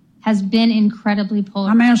sides has been incredibly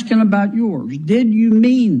polarized. I'm asking about yours. Did you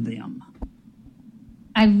mean them?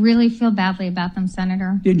 I really feel badly about them,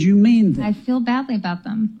 Senator. Did you mean them? I feel badly about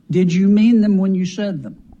them. Did you mean them when you said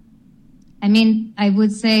them? I mean, I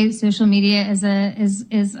would say social media is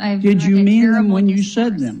I've Did you heard a mean them terrible when you discourse.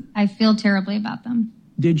 said them? I feel terribly about them.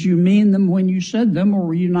 Did you mean them when you said them, or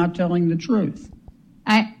were you not telling the truth?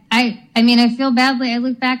 I mean, I feel badly. I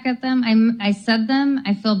look back at them. I said them.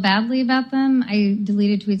 I feel badly about them. I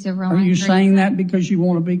deleted tweets over. Are you saying that because you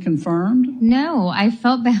want to be confirmed? No, I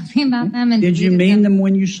felt badly about them. And did you mean them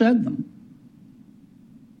when you said them?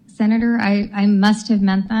 Senator, I must have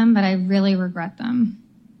meant them, but I really regret them.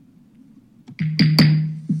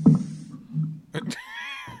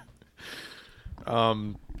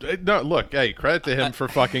 No, look, hey, credit to him for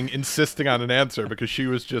fucking insisting on an answer because she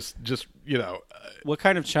was just What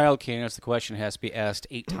kind of child can ask the question has to be asked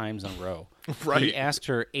 8 times in a row? Right. He asked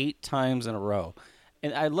her 8 times in a row.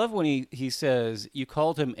 And I love when he says, you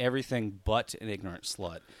called him everything but an ignorant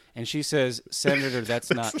slut. And she says, Senator,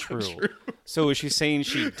 that's not true. So is she saying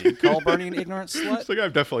she did call Bernie an ignorant slut? It's like,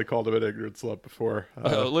 I've definitely called him an ignorant slut before.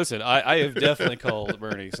 Listen, I have definitely called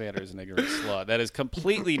Bernie Sanders an ignorant slut. That is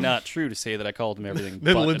completely not true to say that I called him everything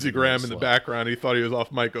Then but Lindsey an ignorant Graham in the slut. background, he thought he was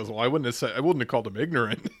off mic, goes, well, I wouldn't have called him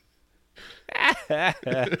ignorant.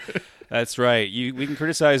 That's right. We can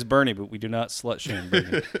criticize Bernie, but we do not slut shame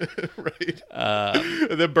Bernie. Right.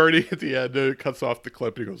 And then Bernie at the end cuts off the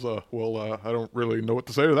clip. He goes, well, I don't really know what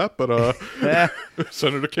to say to that, but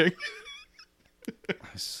Senator King.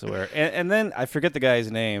 I swear. And then I forget the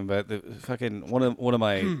guy's name, but the fucking one of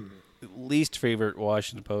my least favorite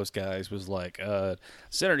Washington Post guys was like,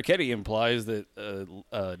 Senator Kennedy implies that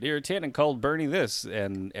Neera Tannen called Bernie this,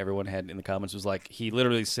 and everyone had in the comments was like, he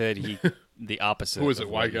literally said the opposite. Who is it?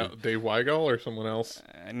 Weigel, Dave Weigel or someone else?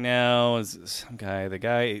 No, it's some guy. The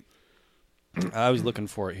guy. I was looking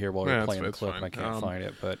for it here while we were playing the clip, and I can't find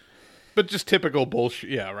it, But just typical bullshit.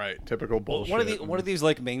 Yeah, right. Typical bullshit. One of these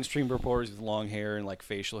like mainstream reporters with long hair and like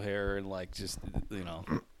facial hair and like just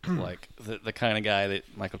like the kind of guy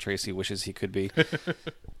that Michael Tracy wishes he could be.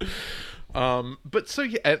 But so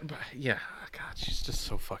yeah. God, she's just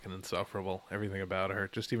so fucking insufferable. Everything about her,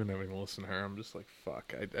 just even having to listen to her, I'm just like,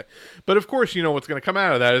 fuck. But of course, what's going to come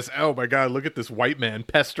out of that is, oh my God, look at this white man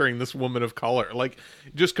pestering this woman of color, like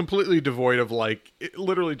just completely devoid of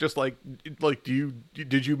literally just like,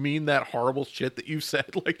 did you mean that horrible shit that you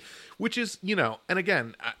said? Like, which is, and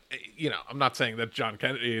again, I'm not saying that John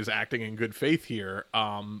Kennedy is acting in good faith here,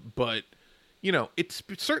 but it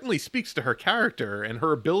certainly speaks to her character and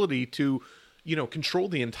her ability to control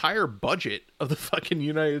the entire budget of the fucking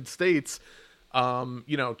United States,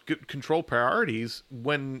 control priorities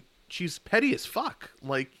when she's petty as fuck.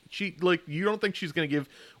 You don't think she's going to give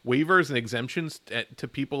waivers and exemptions to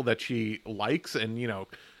people that she likes and,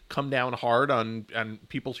 come down hard on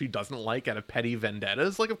people she doesn't like out of petty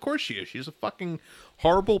vendettas? Like, of course she is. She's a fucking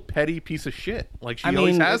horrible, petty piece of shit. Like she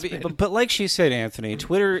always has been. But like she said, Anthony,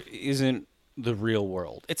 Twitter isn't the real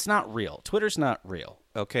world. It's not real. Twitter's not real.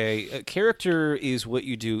 Okay, a character is what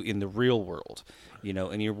you do in the real world,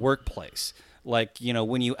 in your workplace. Like,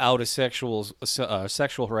 when you out a sexual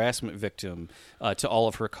harassment victim to all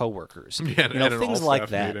of her coworkers, yeah, things like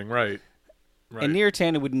that. Meeting. Right. And Neera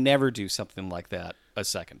Tannen would never do something like that a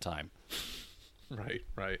second time. Right.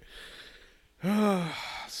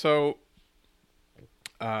 So,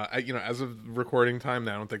 as of recording time,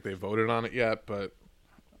 I don't think they voted on it yet, but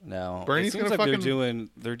no, Bernie's it seems gonna like fucking...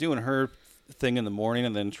 they're doing her thing in the morning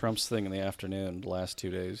and then Trump's thing in the afternoon the last 2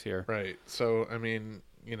 days here. Right. So, I mean,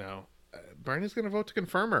 Bernie's going to vote to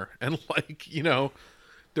confirm her. And,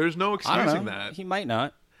 there's no excusing that. He might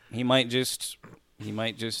not. He might just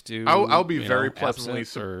do... I'll be very pleasantly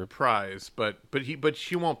surprised, but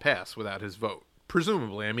she won't pass without his vote.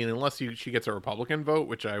 Presumably. I mean, unless she gets a Republican vote,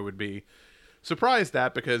 which I would be surprised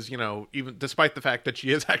at because, even despite the fact that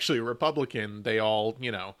she is actually a Republican, they all,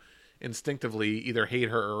 instinctively either hate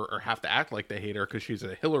her or have to act like they hate her because she's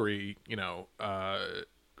a Hillary,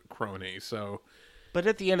 crony. So, but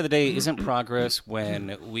at the end of the day, isn't progress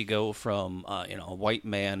when we go from a white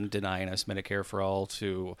man denying us Medicare for all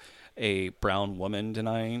to a brown woman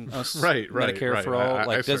denying us Medicare for all?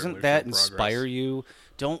 Like, doesn't that inspire you?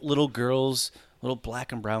 Don't little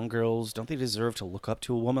black and brown girls, don't they deserve to look up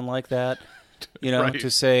to a woman like that? To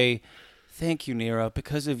say, thank you, Neera,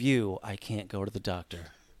 because of you, I can't go to the doctor.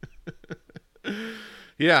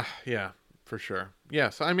 Yeah, for sure.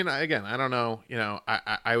 Yeah, so I mean, again, I don't know.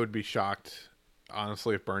 I would be shocked,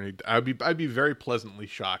 honestly, if Bernie. I'd be very pleasantly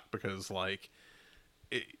shocked because,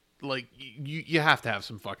 you have to have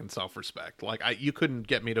some fucking self-respect. You couldn't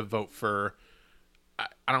get me to vote for.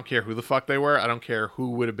 I don't care who the fuck they were. I don't care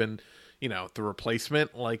who would have been, the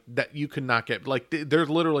replacement. That you could not get. There's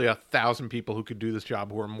literally 1,000 people who could do this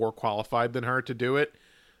job who are more qualified than her to do it.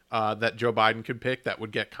 That Joe Biden could pick that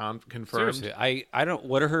would get confirmed. Seriously, I don't.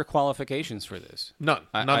 What are her qualifications for this? None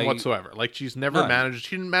whatsoever. She's never managed.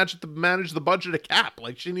 She didn't manage the budget of cap.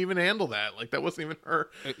 She didn't even handle that. That wasn't even her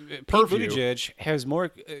purview. Pete Buttigieg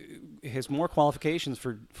has more qualifications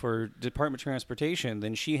for Department of Transportation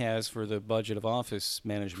than she has for the budget of office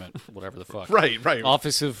management, whatever the fuck. Right.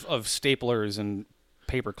 Office of staplers and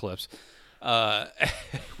paper clips.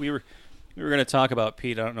 We were going to talk about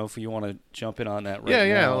Pete. I don't know if you want to jump in on that right now.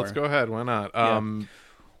 Yeah, let's go ahead. Why not?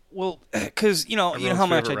 Well, because, you know how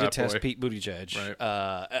much I detest Ratboy. Pete Buttigieg.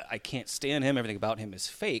 Right. I can't stand him. Everything about him is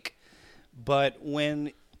fake. But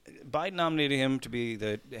when Biden nominated him to be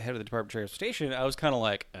the head of the Department of Transportation, I was kind of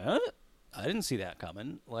like, I didn't see that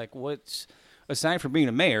coming. What's, aside from being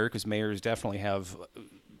a mayor, because mayors definitely have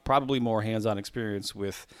probably more hands-on experience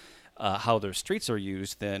with how their streets are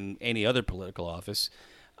used than any other political office.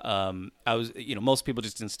 Most people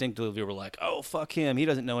just instinctively were like, oh, fuck him. He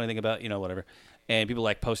doesn't know anything about, whatever. And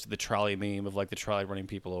people posted the trolley meme of the trolley running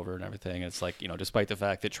people over and everything. It's despite the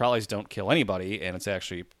fact that trolleys don't kill anybody and it's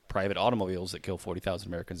actually private automobiles that kill 40,000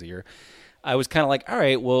 Americans a year. I was kind of like, all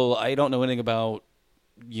right, well, I don't know anything about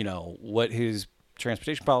what his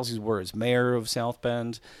transportation policies were as mayor of South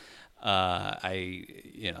Bend. But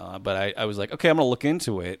I was like, okay, I'm going to look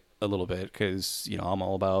into it a little bit because, I'm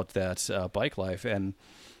all about that bike life. And,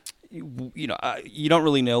 you don't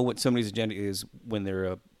really know what somebody's agenda is when they're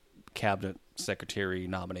a cabinet secretary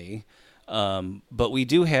nominee. But we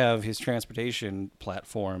do have his transportation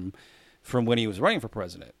platform from when he was running for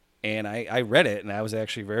president. And I read it, and I was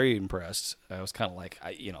actually very impressed. I was kind of like,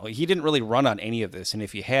 he didn't really run on any of this. And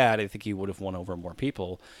if he had, I think he would have won over more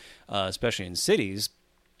people, especially in cities,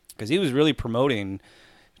 because he was really promoting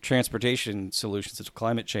transportation solutions to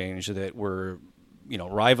climate change that were,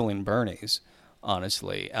 rivaling Bernie's,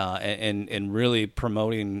 honestly, and really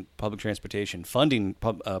promoting public transportation, funding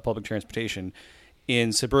public transportation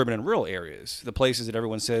in suburban and rural areas, the places that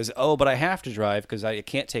everyone says, oh, but I have to drive because I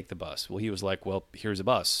can't take the bus. Well, he was like, well, here's a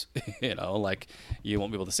bus, you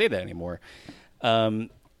won't be able to say that anymore. And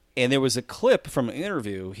there was a clip from an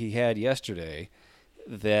interview he had yesterday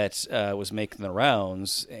that was making the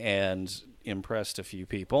rounds and impressed a few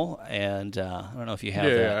people. And I don't know if you have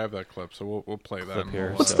that. Yeah, I have that clip, so we'll play that.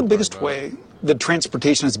 Here. What's the biggest way that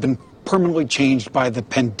transportation has been permanently changed by the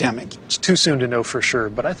pandemic? It's too soon to know for sure,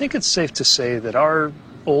 but I think it's safe to say that our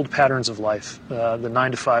old patterns of life, the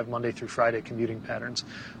 9 to 5, Monday through Friday commuting patterns,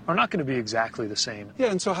 are not going to be exactly the same. Yeah,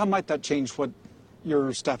 and so how might that change what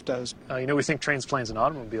your staff does? We think trains, planes, and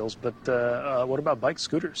automobiles, but what about bikes,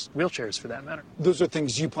 scooters, wheelchairs for that matter? Those are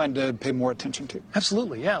things you plan to pay more attention to?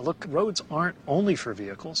 Absolutely, yeah. Look, roads aren't only for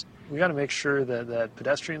vehicles. We got to make sure that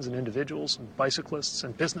pedestrians and individuals and bicyclists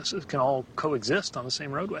and businesses can all coexist on the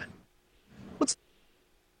same roadway.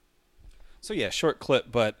 So yeah, short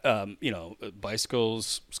clip, but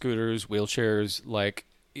bicycles, scooters, wheelchairs,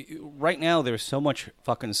 right now there's so much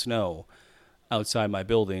fucking snow outside my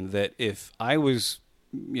building that if I was,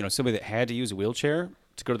 somebody that had to use a wheelchair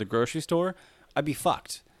to go to the grocery store, I'd be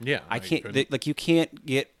fucked. Yeah. I can't, you can't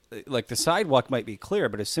get, the sidewalk might be clear,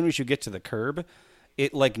 but as soon as you get to the curb,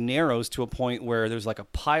 it narrows to a point where there's a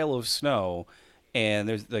pile of snow and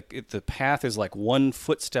there's the path is 1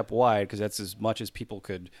 footstep wide because that's as much as people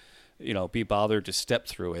could, be bothered to step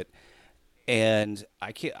through it. And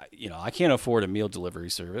I can't afford a meal delivery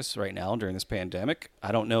service right now during this pandemic.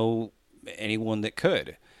 I don't know anyone that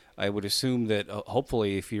could. I would assume that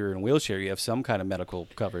hopefully if you're in a wheelchair, you have some kind of medical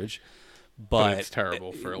coverage. But it's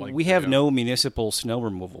terrible for we have no municipal snow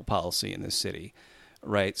removal policy in this city,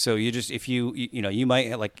 right? So you just if you might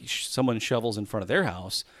have, someone shovels in front of their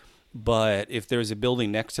house, but if there's a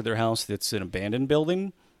building next to their house that's an abandoned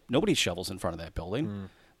building, nobody shovels in front of that building.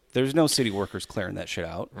 There's no city workers clearing that shit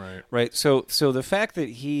out. Right. So the fact that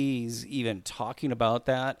he's even talking about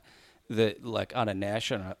that on a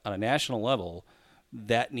national level,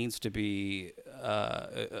 that needs to be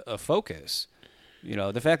a focus.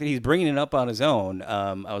 The fact that he's bringing it up on his own,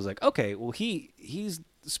 I was like, okay, well he's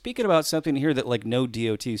speaking about something here that no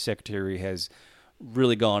DOT secretary has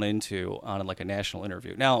really gone into on a national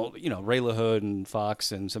interview. Now, Ray LaHood and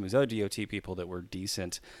Fox and some of these other DOT people that were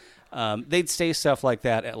decent. They'd say stuff like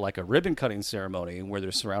that at a ribbon cutting ceremony where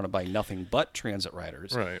they're surrounded by nothing but transit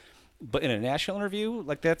riders. Right. But in a national interview,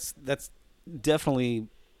 that's definitely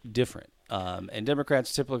different. And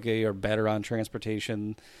Democrats typically are better on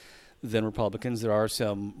transportation than Republicans. There are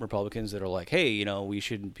some Republicans that are like, hey, we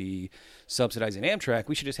shouldn't be subsidizing Amtrak.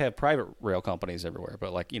 We should just have private rail companies everywhere.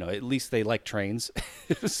 But at least they like trains.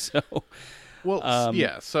 So,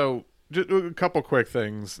 So just a couple quick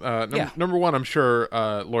things. Number one, I'm sure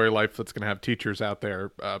Lori Lightfoot's going to have teachers out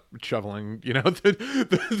there shoveling,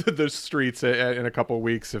 the streets in a couple of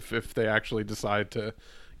weeks if they actually decide to,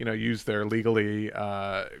 use their legally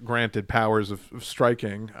granted powers of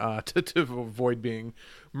striking to avoid being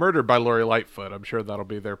murdered by Lori Lightfoot. I'm sure that'll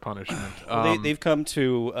be their punishment. They've come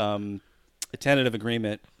to a tentative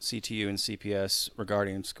agreement, CTU and CPS,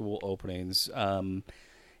 regarding school openings.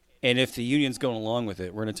 And if the union's going along with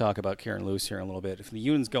it, we're going to talk about Karen Lewis here in a little bit. If the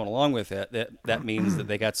union's going along with it, that means that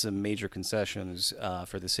they got some major concessions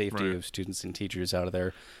for the safety of students and teachers out of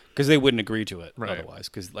there, because they wouldn't agree to it otherwise.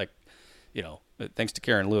 Because, thanks to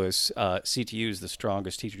Karen Lewis, CTU is the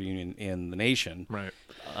strongest teacher union in the nation, right?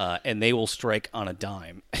 And they will strike on a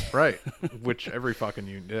dime, right? Which every fucking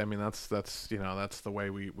union. I mean, that's the way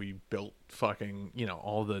we built fucking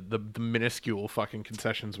all the minuscule fucking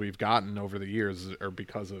concessions we've gotten over the years are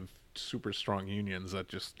because of super strong unions that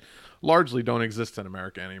just largely don't exist in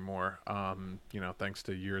America anymore. Thanks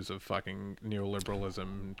to years of fucking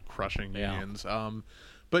neoliberalism crushing unions.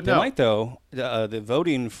 But they might though. The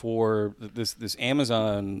voting for this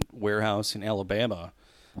Amazon warehouse in Alabama,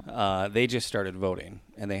 they just started voting,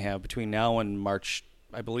 and they have between now and March,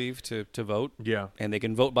 I believe, to vote. Yeah, and they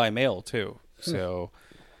can vote by mail too. So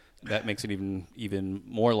that makes it even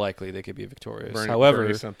more likely they could be victorious.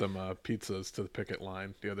 Bernie sent them pizzas to the picket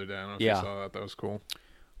line the other day. I don't know if you saw that. That was cool.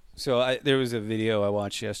 So there was a video I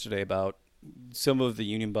watched yesterday about some of the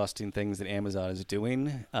union busting things that Amazon is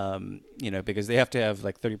doing, because they have to have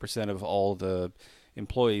like 30% of all the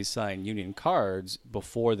employees sign union cards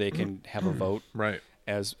before they can have a vote, right?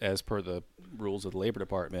 As per the rules of the Labor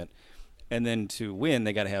Department, and then to win,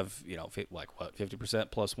 they got to have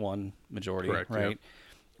 50% plus one majority, correct, right? Yep.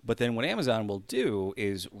 But then what Amazon will do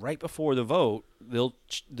is right before the vote, they'll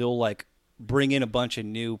like bring in a bunch of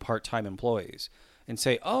new part-time employees and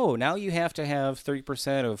say, oh, now you have to have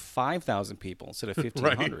 30% of 5,000 people instead of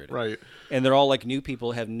 1,500. Right. And they're all like new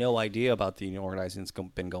people, have no idea about the union organizing that's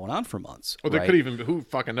been going on for months. Well, they could even, who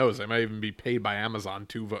fucking knows? They might even be paid by Amazon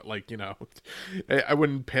to vote. I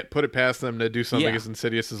wouldn't put it past them to do something as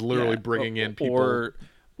insidious as literally bringing in people.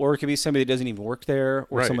 Or it could be somebody that doesn't even work there,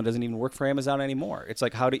 or someone doesn't even work for Amazon anymore. It's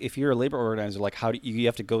like, if you're a labor organizer, like you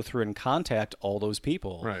have to go through and contact all those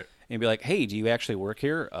people, right? And be like, hey, do you actually work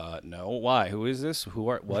here? No. Why? Who is this?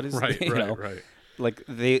 What is right? Right. Like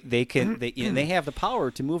they have the power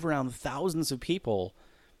to move around thousands of people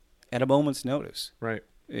at a moment's notice, right?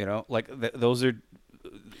 Those are,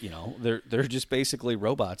 they're just basically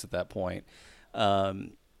robots at that point,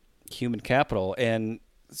 human capital. And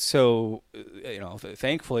so,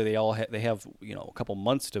 thankfully they have a couple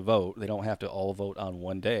months to vote. They don't have to all vote on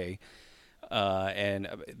one day. And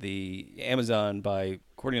the Amazon,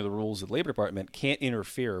 according to the rules of the Labor Department, can't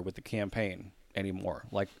interfere with the campaign anymore.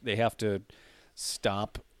 Like they have to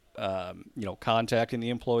stop, contacting the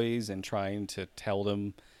employees and trying to tell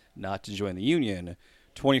them not to join the union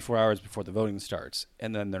 24 hours before the voting starts,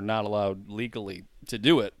 and then they're not allowed legally to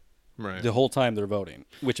do it. Right. The whole time they're voting,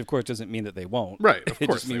 which of course doesn't mean that they won't. Right. Of it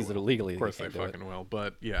course just means that illegally of course they fucking will.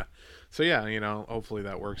 But yeah. So yeah, hopefully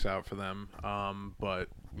that works out for them. But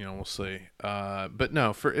we'll see. But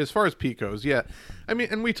no, for as far as Pete goes, yeah. I mean,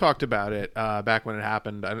 and we talked about it back when it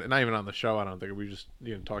happened, not even on the show. I don't think we just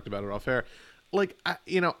talked about it off air. Like,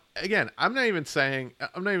 again, I'm not even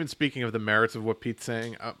speaking of the merits of what Pete's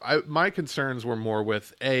saying. My concerns were more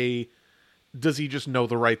with does he just know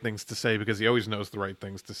the right things to say, because he always knows the right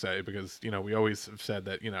things to say, because we always have said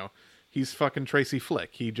that he's fucking Tracy Flick.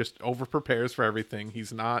 He just over prepares for everything.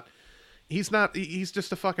 He's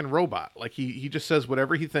just a fucking robot. Like he just says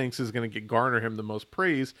whatever he thinks is going to garner him the most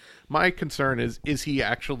praise. My concern is he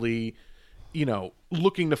actually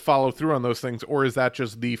looking to follow through on those things, or is that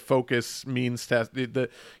just the focus means test, the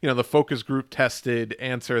focus group tested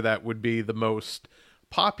answer that would be the most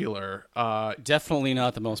popular? Definitely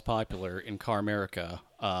not the most popular in Car America,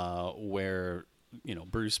 where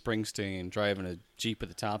Bruce Springsteen driving a Jeep with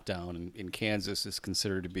the top down in Kansas is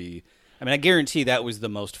considered to be. I mean, I guarantee that was the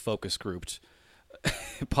most focus grouped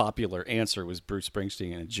popular answer, was Bruce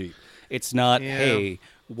Springsteen in a Jeep. It's not, hey,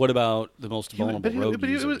 what about the most vulnerable road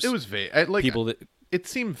users? It was vague. People that. It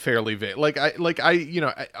seemed fairly vague.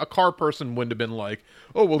 A car person wouldn't have been like,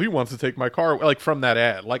 oh, well, he wants to take my car, like from that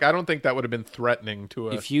ad. Like, I don't think that would have been threatening to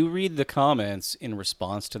us. If you read the comments in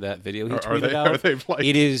response to that video he tweeted out,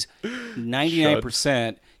 it is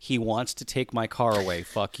 99% he wants to take my car away.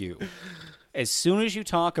 Fuck you. As soon as you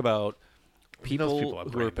talk about people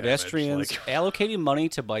who are pedestrians, allocating money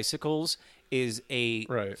to bicycles is a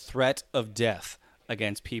threat of death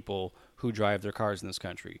against people who drive their cars in this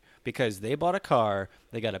country, because they bought a car,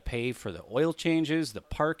 they got to pay for the oil changes, the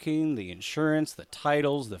parking, the insurance, the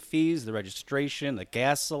titles, the fees, the registration, the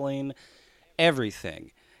gasoline,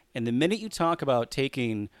 everything. And the minute you talk about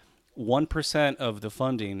taking 1% of the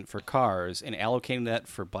funding for cars and allocating that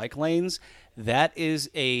for bike lanes, that is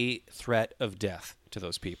a threat of death to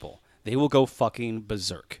those people. They will go fucking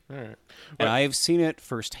berserk. All right. And I have seen it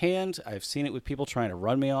firsthand. I've seen it with people trying to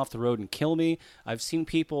run me off the road and kill me. I've seen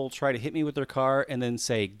people try to hit me with their car and then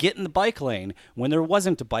say, get in the bike lane, when there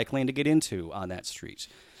wasn't a bike lane to get into on that street.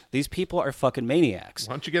 These people are fucking maniacs.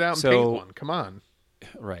 Why don't you get out and paint one? Come on.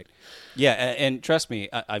 Right. Yeah, and trust me,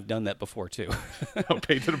 I've done that before too.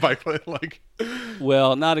 Painted a bike lane,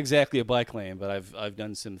 Well, not exactly a bike lane, but I've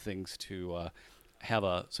done some things to have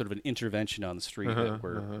a sort of an intervention on the street that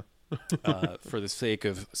were for the sake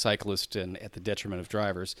of cyclists and at the detriment of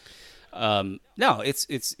drivers. No,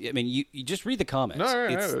 it's. I mean, you just read the comments.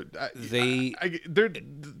 No.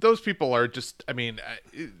 Those people are just. I mean,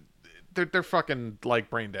 they're fucking like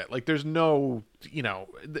brain dead. Like, there's no,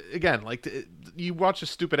 again, like you watch a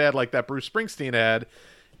stupid ad like that Bruce Springsteen ad,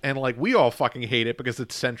 and like we all fucking hate it because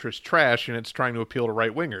it's centrist trash and it's trying to appeal to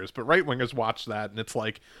right wingers. But right wingers watch that and it's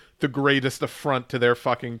like the greatest affront to their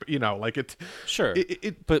fucking, like it's sure.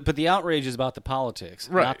 But the outrage is about the politics,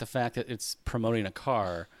 not the fact that it's promoting a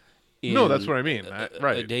car No, that's what I mean.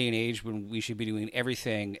 Right. A day and age when we should be doing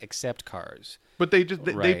everything except cars. But they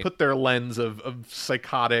Right. put their lens of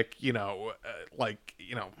psychotic,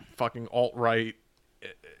 fucking alt-right,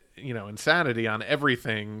 insanity on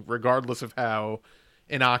everything, regardless of how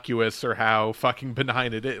innocuous or how fucking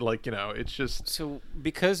benign it is. It's just... So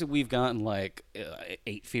because we've gotten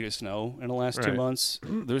 8 feet of snow in the last 2 Right. months,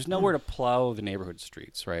 there's nowhere to plow the neighborhood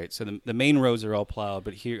streets, right? So the main roads are all plowed,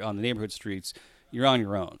 but here on the neighborhood streets, you're on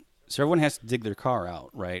your own. So everyone has to dig their car out,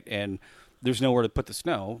 right? And there's nowhere to put the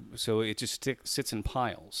snow, so it just sits in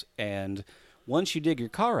piles. And once you dig your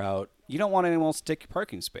car out, you don't want anyone else to take your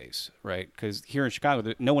parking space, right? Because here in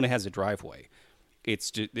Chicago, no one has a driveway.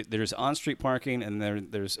 It's just, there's on-street parking, and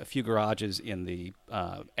there's a few garages in the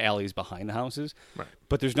alleys behind the houses, Right.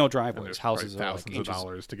 but there's no And driveways. there's Houses probably are thousands of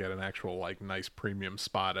dollars to get an actual nice premium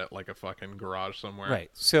spot at a fucking garage somewhere.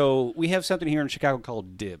 Right. So we have something here in Chicago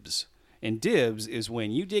called dibs. And dibs is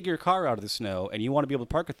when you dig your car out of the snow and you want to be able to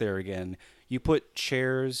park it there again, you put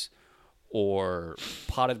chairs or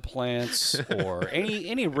potted plants or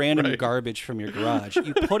any random Right. garbage from your garage.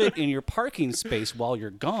 You put it in your parking space while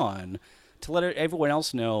you're gone to let everyone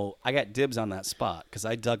else know I got dibs on that spot because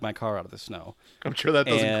I dug my car out of the snow. I'm sure that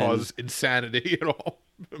doesn't And cause insanity at all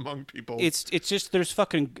among people. It's just there's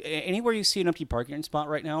fucking anywhere you see an empty parking spot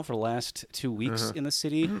right now for the last 2 weeks in the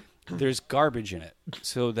city, there's garbage in it.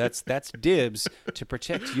 So that's dibs to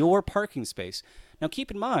protect your parking space. Now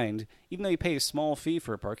keep in mind, even though you pay a small fee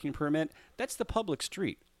for a parking permit, that's the public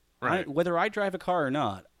street. Right. Whether I drive a car or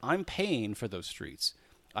not, I'm paying for those streets.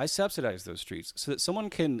 I subsidize those streets so that someone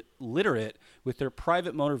can litter it with their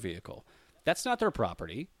private motor vehicle. That's not their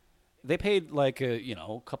property. They paid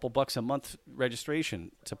a couple bucks a month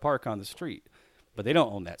registration to park on the street, but they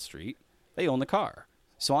don't own that street. They own the car.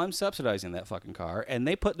 So I'm subsidizing that fucking car, and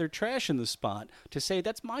they put their trash in the spot to say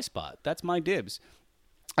that's my spot. That's my dibs.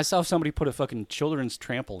 I saw somebody put a fucking children's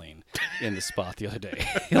trampoline in the spot the other day,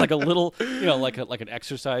 like a little, like an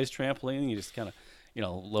exercise trampoline. You just kind of,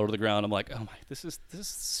 lower to the ground. I'm like, oh my, this is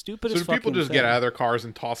stupid. So as do people fucking just thing. get out of their cars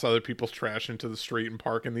and toss other people's trash into the street and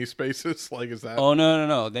park in these spaces? Is that... Oh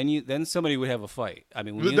no. Then somebody would have a fight. I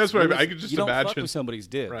mean, That's what I could just you don't fuck imagine. with somebody's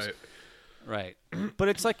dibs. Right. Right. But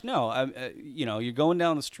it's like, no, you're going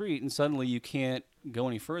down the street and suddenly you can't go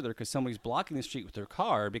any further because somebody's blocking the street with their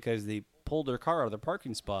car because they pulled their car out of their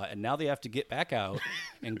parking spot and now they have to get back out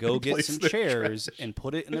and go get Place some their chairs trash. and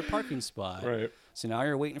put it in their parking spot. Right. So now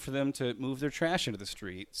you're waiting for them to move their trash into the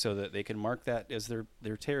street so that they can mark that as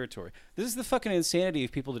their territory. This is the fucking insanity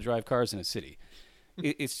of people that drive cars in a city.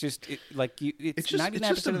 It's just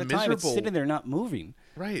 99% of the time it's sitting there not moving.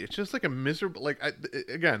 Right. It's just a miserable,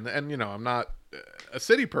 again, and I'm not a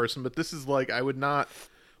city person, but this is I would not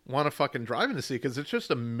want to fucking drive in the city because it's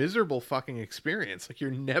just a miserable fucking experience.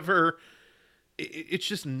 You're never, it's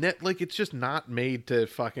just it's just not made to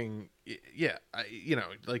fucking,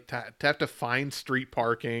 to have to find street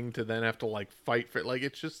parking to then have to fight for it.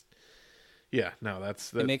 It's just, yeah, no,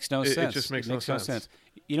 it makes no sense. It just makes no sense.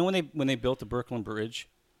 You know when they built the Brooklyn Bridge,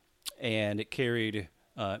 and it carried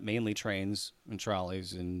mainly trains and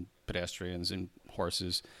trolleys and pedestrians and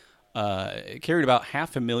horses, it carried about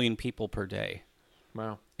 500,000 people per day.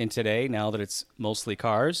 Wow. And today, now that it's mostly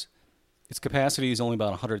cars, its capacity is only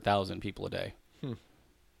about 100,000 people a day.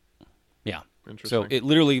 Yeah. Interesting. So it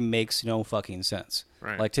literally makes no fucking sense.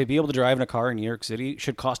 Right. To be able to drive in a car in New York City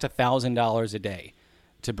should cost $1,000 a day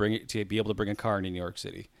to be able to bring a car into New York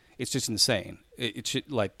City. It's just insane. It should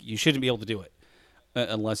you shouldn't be able to do it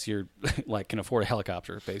unless you're can afford a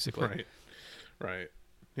helicopter, basically. Right.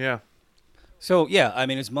 Yeah. So yeah, I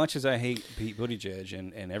mean, as much as I hate Pete Buttigieg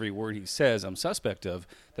and every word he says, I'm suspect of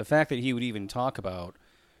the fact that he would even talk about,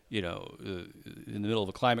 in the middle of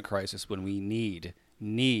a climate crisis when we need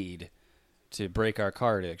to break our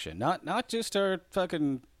car addiction, not just our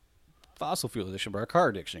fucking fossil fuel addiction, but our car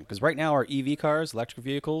addiction. Because right now our EV cars, electric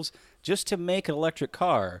vehicles, just to make an electric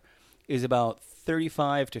car is about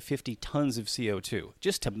 35 to 50 tons of CO2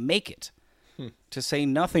 just to make it. To say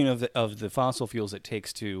nothing of the fossil fuels it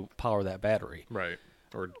takes to power that battery. Right.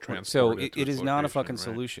 Or transport So it to it its is not a location, fucking right.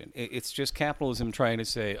 solution. It's just capitalism trying to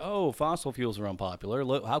say, oh, fossil fuels are unpopular.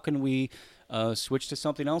 Look, how can we switch to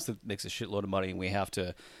something else that makes a shitload of money and we have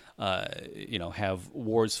to, have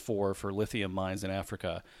wars for lithium mines in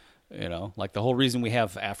Africa. The whole reason we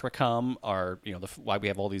have AFRICOM are, why we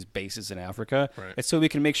have all these bases in Africa. Right. It's so we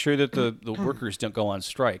can make sure that the workers don't go on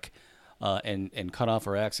strike and cut off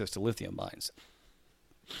our access to lithium mines.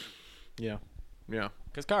 Yeah.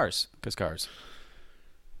 Because cars.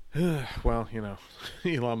 Well,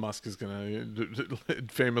 Elon Musk is going to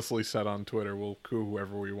famously said on Twitter, we'll coup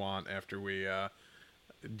whoever we want after we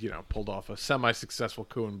pulled off a semi-successful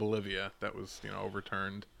coup in Bolivia that was,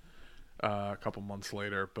 overturned a couple months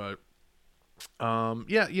later. But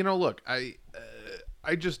look,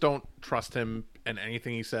 I just don't trust him in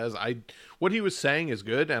anything he says. What he was saying is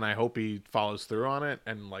good, and I hope he follows through on it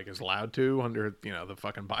and like is allowed to under the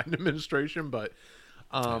fucking Biden administration. But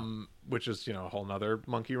which is a whole nother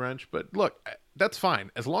monkey wrench. But look, that's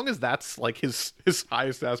fine as long as that's like his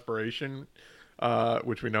highest aspiration,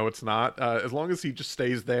 which we know it's not. As long as he just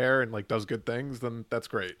stays there and like does good things, then that's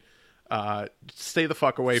great. Stay the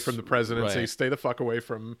fuck away from the presidency. Right. Stay the fuck away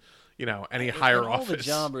from any higher and all office. the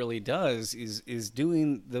job really does is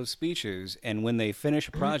doing those speeches, and when they finish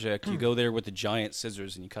a project, you go there with the giant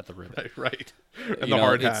scissors and you cut the ribbon. Right. And the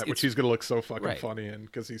hard hat, which he's going to look so fucking funny in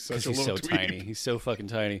because he's such a he's little so tweet. tiny. He's so fucking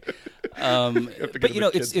tiny. But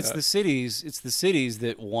it's the cities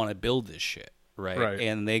that want to build this shit, right?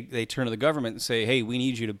 And they turn to the government and say, hey, we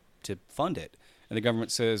need you to fund it. And the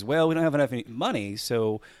government says, well, we don't have enough money,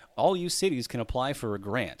 so all you cities can apply for a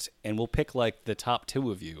grant, and we'll pick like the top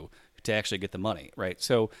 2 of you to actually get the money, right?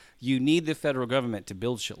 So you need the federal government to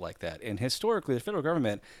build shit like that. And historically, the federal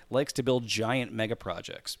government likes to build giant mega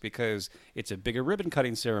projects because it's a bigger ribbon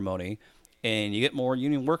cutting ceremony and you get more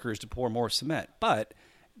union workers to pour more cement. But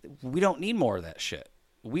we don't need more of that shit.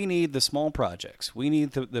 We need the small projects. We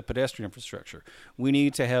need the pedestrian infrastructure. We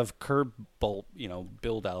need to have curb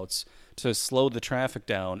build outs to slow the traffic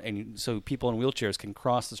down, and so people in wheelchairs can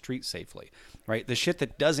cross the street safely, right? The shit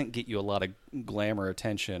that doesn't get you a lot of glamour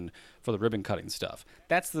attention for the ribbon cutting stuff.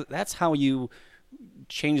 That's how you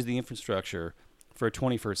change the infrastructure for a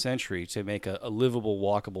 21st century to make a livable,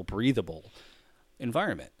 walkable, breathable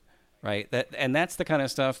environment. Right, that's the kind of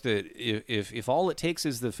stuff that if all it takes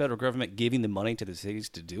is the federal government giving the money to the cities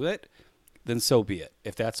to do it, then so be it.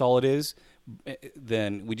 If that's all it is,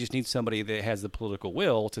 then we just need somebody that has the political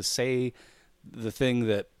will to say the thing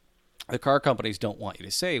that the car companies don't want you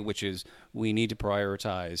to say, which is we need to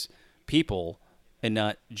prioritize people and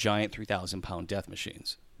not giant 3,000-pound death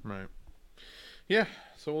machines. Right. Yeah.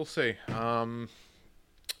 So we'll see. But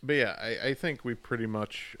yeah, I think we pretty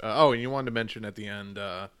much. And you wanted to mention at the end.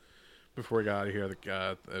 Before we got out of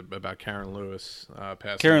here, about Karen Lewis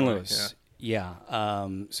passing Karen away. Lewis, yeah.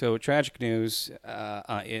 So tragic news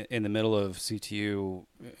in the middle of CTU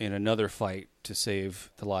in another fight to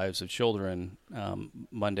save the lives of children.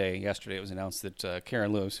 Yesterday, it was announced that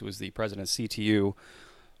Karen Lewis, who was the president of CTU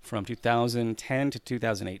from 2010 to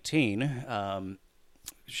 2018,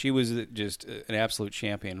 she was just an absolute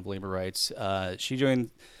champion of labor rights. She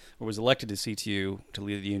was elected to CTU to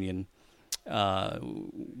lead the union. At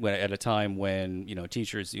a time when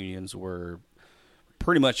teachers unions were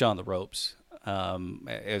pretty much on the ropes,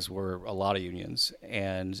 as were a lot of unions.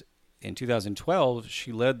 And in 2012,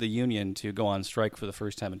 she led the union to go on strike for the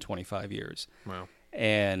first time in 25 years. Wow!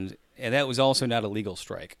 And that was also not a legal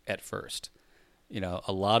strike at first.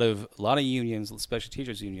 A lot of unions, especially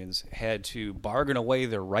teachers unions, had to bargain away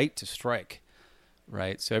their right to strike.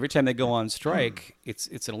 Right, so every time they go on strike, it's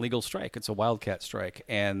an illegal strike. It's a wildcat strike,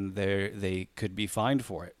 and they could be fined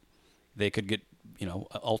for it. They could get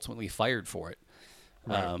ultimately fired for it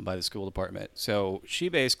by the school department. So she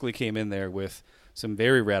basically came in there with some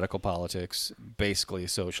very radical politics, basically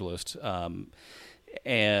socialist,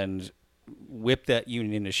 and whipped that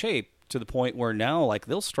union into shape to the point where now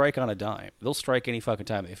they'll strike on a dime. They'll strike any fucking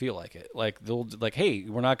time they feel like it. Hey,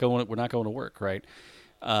 we're not going to work, right?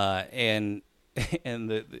 And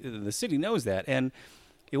the city knows that, and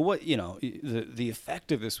the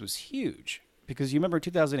effect of this was huge because you remember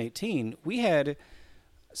 2018 we had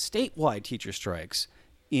statewide teacher strikes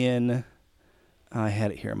in. I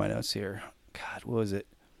had it here in my notes here. God, what was it?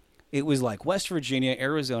 It was like West Virginia,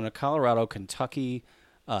 Arizona, Colorado, Kentucky,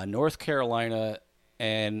 North Carolina,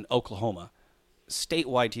 and Oklahoma.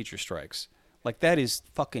 Statewide teacher strikes. That is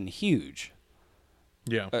fucking huge.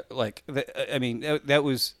 Yeah. That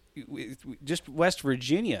was. Just West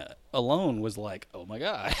Virginia alone was like, oh my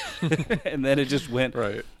God. And then it just went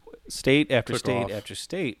state after state after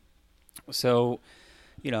state. So,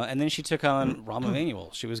 and then she took on Rahm Emanuel.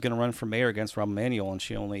 She was going to run for mayor against Rahm Emanuel, and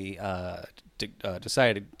she only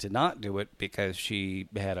decided to not do it because she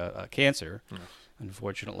had a cancer,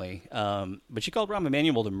 unfortunately. But she called Rahm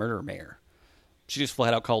Emanuel the murder mayor. She just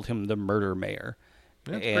flat out called him the murder mayor.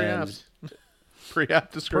 That's pretty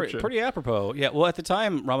apt description. Pretty apropos. Yeah, well, at the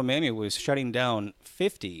time, Rahm Emanuel was shutting down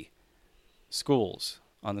 50 schools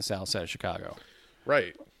on the south side of Chicago.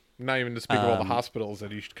 Right. Not even to speak of all the hospitals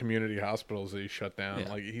community hospitals that he shut down.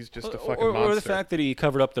 Yeah. He's just a fucking monster. Or the fact that he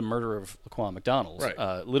covered up the murder of Laquan McDonald.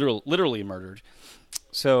 Right. Literally murdered.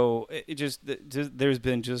 So there's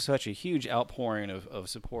been just such a huge outpouring of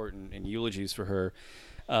support and eulogies for her.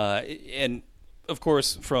 And of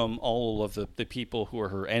course, from all of the people who are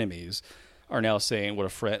her enemies are now saying what a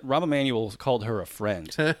friend. Rahm Emanuel called her a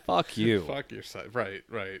friend. Fuck you. Fuck your side. Right.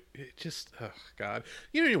 It just, oh, God.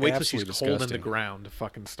 You don't even wait till she's Absolutely cold in the disgusting. ground to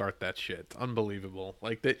fucking start that shit. It's unbelievable.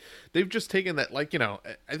 Like, they've just taken that, like, you know,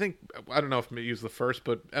 I think, I don't know if he was the first,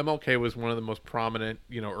 but MLK was one of the most prominent,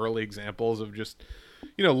 you know, early examples of just,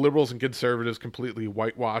 you know, liberals and conservatives completely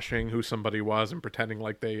whitewashing who somebody was and pretending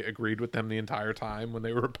like they agreed with them the entire time when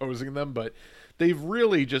they were opposing them. But they've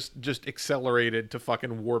really just accelerated to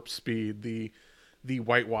fucking warp speed the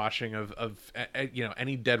whitewashing of you know,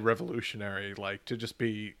 any dead revolutionary, like, to just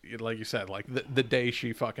be, like you said, like the day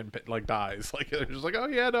she fucking like dies, like they're just like, oh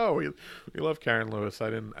yeah, no, we love Karen Lewis. I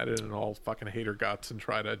didn't all fucking hate her guts and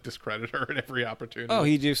try to discredit her at every opportunity. Oh,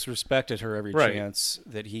 he disrespected her every Right. chance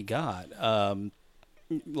that he got.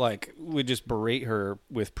 Like, would just berate her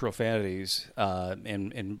with profanities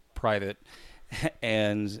in private,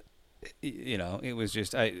 and you know, it was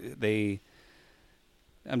just I'm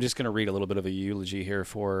just going to read a little bit of a eulogy here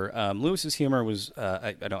for Lewis's humor was.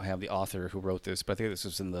 I don't have the author who wrote this, but I think this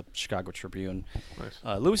was in the Chicago Tribune.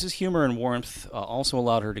 Nice. Lewis's humor and warmth also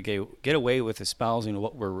allowed her to get away with espousing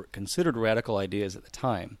what were considered radical ideas at the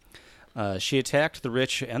time. She attacked the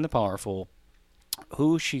rich and the powerful,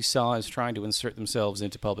 who she saw as trying to insert themselves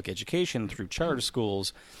into public education through charter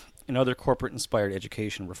schools and other corporate-inspired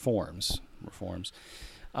education reforms.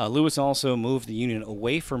 Lewis also moved the union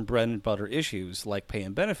away from bread-and-butter issues like pay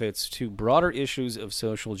and benefits to broader issues of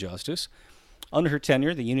social justice. Under her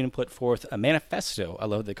tenure, the union put forth a manifesto. I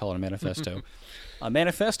love that they call it a manifesto. A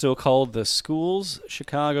manifesto called the Schools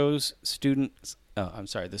Chicago's Students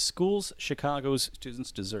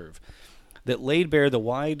Deserve, that laid bare the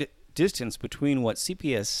wide distance between what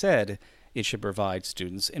CPS said it should provide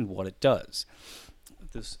students and what it does.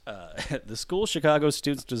 The Schools Chicago's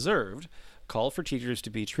Students Deserved called for teachers to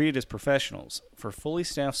be treated as professionals, for fully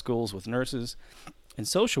staffed schools with nurses and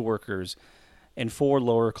social workers, and for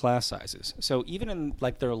lower class sizes. So even in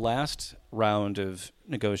like their last round of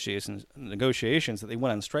negotiations that they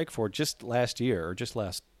went on strike for just last year, or just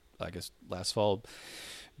last fall,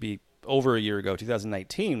 be over a year ago,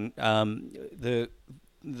 2019, the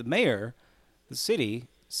mayor, the city,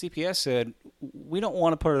 CPS said, we don't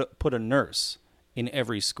want to put a nurse in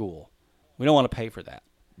every school. We don't want to pay for that.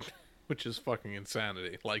 Which is fucking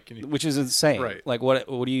insanity. Like, which is insane. Right. Like, what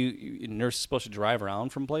do you nurse is supposed to drive around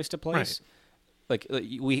from place to place? Right.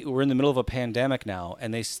 Like, we're in the middle of a pandemic now,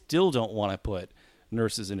 and they still don't want to put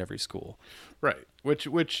nurses in every school. Right.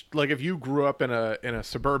 Which like, if you grew up in a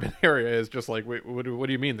suburban area, is just like, wait, what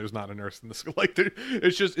do you mean there's not a nurse in the school? Like,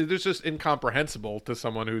 it's just incomprehensible to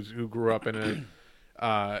someone who grew up in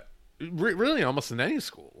a really almost in any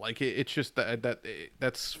school. Like, it's just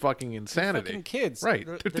that's fucking insanity. They're fucking kids, right?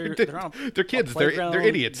 They're kids. They're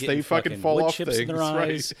idiots. They fucking fall wood off chips things. in their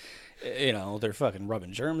Right. eyes. You know, they're fucking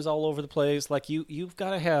rubbing germs all over the place. Like, you've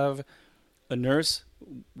got to have a nurse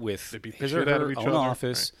with his or her own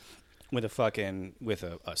office, right, with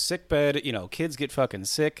a sick bed. You know, kids get fucking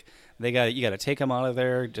sick. You got to take them out of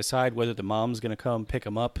there. Decide whether the mom's gonna come pick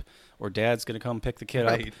them up or dad's gonna come pick the kid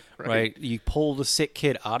up. Right. You pull the sick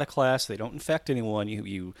kid out of class. They don't infect anyone.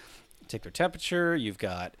 You take their temperature. You've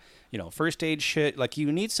got, you know, first aid shit. Like,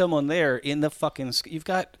 you need someone there in the fucking. You've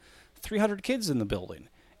got 300 kids in the building,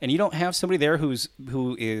 and you don't have somebody there who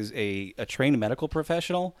is a trained medical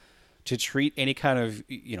professional to treat any kind of,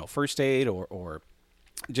 you know, first aid or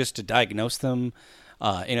just to diagnose them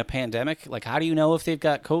in a pandemic. Like, how do you know if they've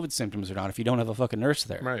got COVID symptoms or not if you don't have a fucking nurse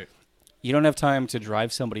there? Right. You don't have time to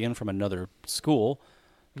drive somebody in from another school.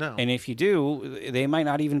 No. And if you do, they might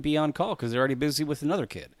not even be on call because they're already busy with another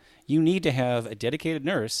kid. You need to have a dedicated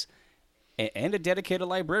nurse and a dedicated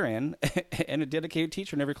librarian and a dedicated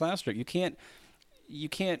teacher in every classroom. You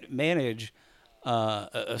can't manage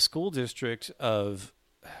a school district of,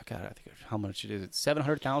 God, I think how much it is. It's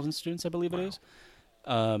 700,000 students, I believe it is.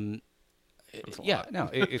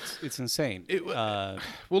 It's insane. Well,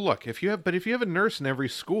 look, if you have a nurse in every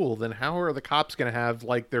school, then how are the cops going to have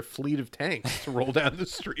like their fleet of tanks to roll down the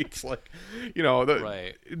streets? Like, you know,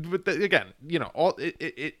 right. But again, you know,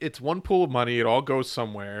 it's one pool of money. It all goes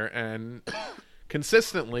somewhere, and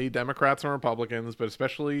consistently, Democrats and Republicans, but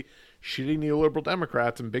especially shitty neoliberal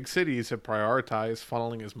Democrats in big cities, have prioritized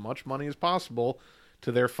funneling as much money as possible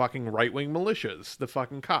to their fucking right-wing militias, the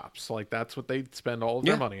fucking cops. Like, that's what they spend all of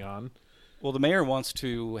their money on. Well, the mayor wants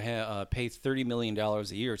to pay $30 million a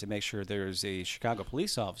year to make sure there's a Chicago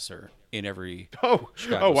police officer in every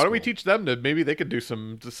Chicago why don't we school. teach them to, maybe they could do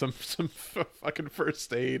some fucking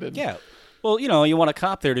first aid and Well, you want a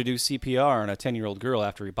cop there to do CPR on a 10-year-old girl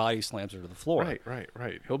after he body slams her to the floor. Right.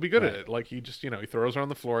 He'll be good at it. Like he just, he throws her on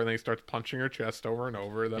the floor and then he starts punching her chest over and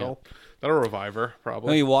over. That'll revive her probably.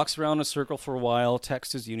 Well, he walks around in a circle for a while,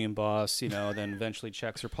 texts his union boss, then eventually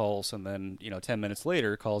checks her pulse, and then 10 minutes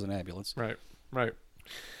later calls an ambulance. Right.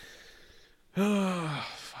 Oh,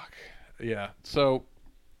 fuck. Yeah. So,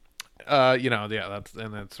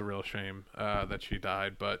 that's a real shame that she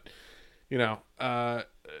died, but.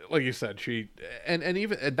 Like you said, and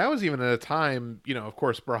even that was even at a time, of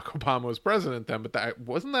course, Barack Obama was president then, but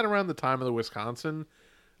wasn't that around the time of the Wisconsin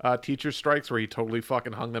teacher strikes where he totally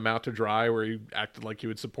fucking hung them out to dry, where he acted like he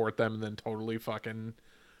would support them and then totally fucking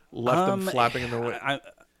left them flapping in the wind.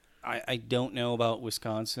 I don't know about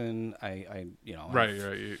Wisconsin. Right.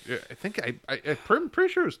 I think I'm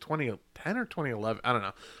pretty sure it was 2010 or 2011. I don't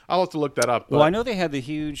know. I'll have to look that up. But... Well, I know they had the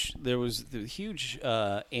huge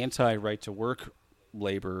anti-right to work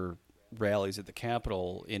labor rallies at the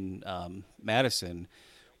Capitol in Madison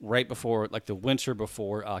right before, like the winter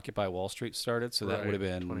before Occupy Wall Street started. So that would have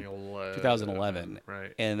been 2011.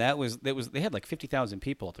 Right. And that was they had like 50,000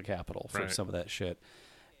 people at the Capitol for some of that shit.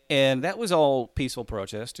 And that was all peaceful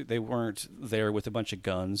protest. They weren't there with a bunch of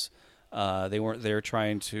guns. They weren't there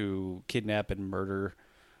trying to kidnap and murder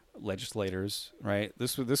legislators, right?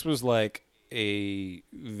 This was like a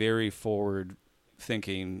very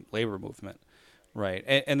forward-thinking labor movement, right?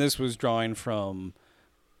 And this was drawing from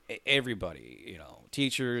everybody,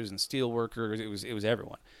 teachers and steel workers. It was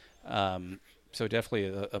everyone. So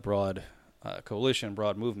definitely a broad coalition,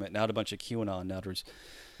 broad movement. Not a bunch of QAnon nutters.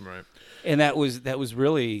 Right. And that was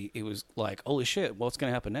really, it was like, holy shit, what's going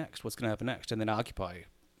to happen next? What's going to happen next? And then Occupy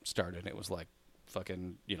started. It was like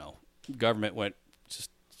fucking, government went just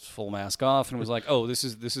full mask off and was like, oh,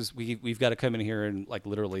 we've got to come in here and like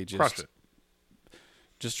literally just crush it.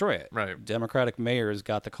 Destroy it. Right. Democratic mayors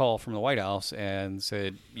got the call from the White House and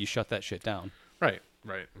said, you shut that shit down. Right.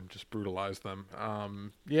 And just brutalize them.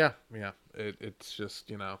 It's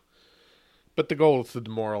just, But the goal is to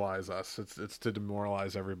demoralize us. It's to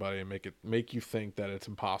demoralize everybody and make you think that it's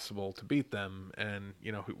impossible to beat them. And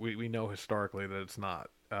we know historically that it's not.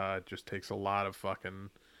 It just takes a lot of fucking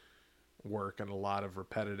work and a lot of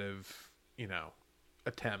repetitive,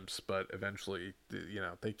 attempts. But eventually,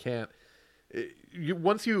 they can't.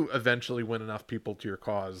 Once you eventually win enough people to your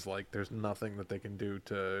cause, like there's nothing that they can do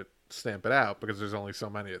to stamp it out because there's only so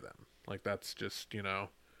many of them. Like that's just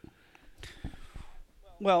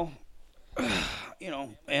Well.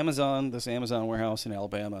 This Amazon warehouse in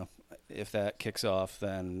Alabama, if that kicks off,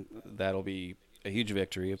 then that'll be a huge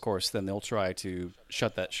victory. Of course, then they'll try to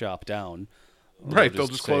shut that shop down. Right, they'll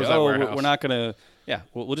just close that warehouse. We're not going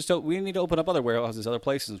to, we need to open up other warehouses, other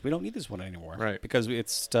places. We don't need this one anymore. Right. Because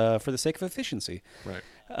it's for the sake of efficiency. Right.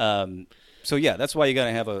 So, that's why you got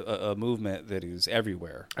to have a movement that is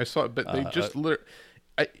everywhere. I saw it, but they just literally...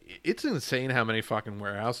 It's insane how many fucking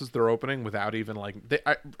warehouses they're opening without even like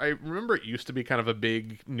I remember it used to be kind of a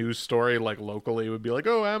big news story like locally. It would be like,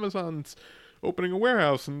 oh, Amazon's opening a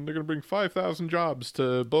warehouse and they're gonna bring 5,000 jobs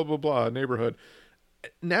to blah blah blah neighborhood.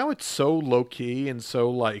 Now it's so low key and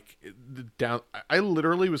so like down. I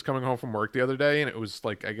literally was coming home from work the other day and it was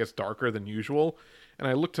like I guess darker than usual. And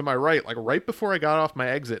I looked to my right, like right before I got off my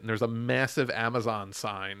exit, and there's a massive Amazon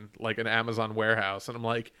sign, like an Amazon warehouse, and I'm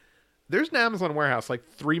like. There's an Amazon warehouse like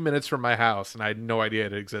 3 minutes from my house, and I had no idea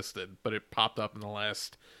it existed, but it popped up in the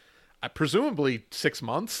last, presumably 6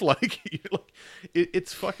 months.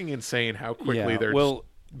 It's fucking insane how quickly they're just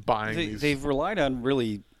buying these. They've relied on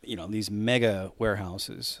really, these mega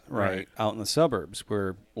warehouses, right, out in the suburbs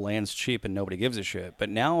where land's cheap and nobody gives a shit. But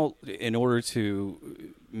now, in order to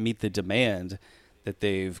meet the demand that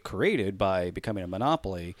they've created by becoming a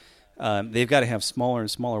monopoly, they've got to have smaller and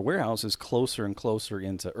smaller warehouses closer and closer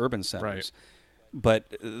into urban centers. Right.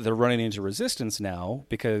 But they're running into resistance now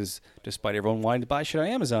because despite everyone wanting to buy shit on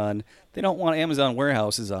Amazon, they don't want Amazon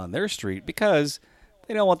warehouses on their street because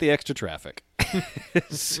they don't want the extra traffic.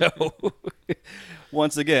 So,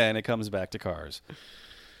 once again, it comes back to cars.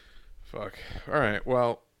 Fuck. All right.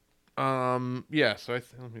 Well, so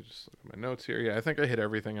let me just look at my notes here. Yeah, I think I hit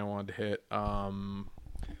everything I wanted to hit.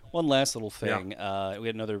 One last little thing. Yeah. We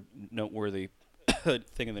had another noteworthy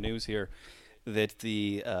thing in the news here that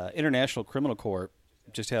the International Criminal Court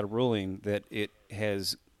just had a ruling that it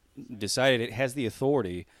has decided it has the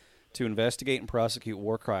authority to investigate and prosecute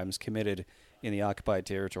war crimes committed in the occupied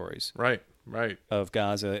territories. Right. Of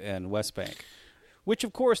Gaza and West Bank. Which,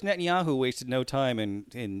 of course, Netanyahu wasted no time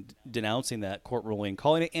in denouncing that court ruling,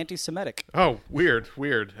 calling it anti-Semitic. Oh, weird.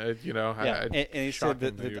 And he said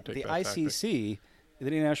that the ICC, the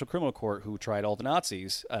International Criminal Court, who tried all the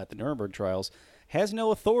Nazis at the Nuremberg trials, has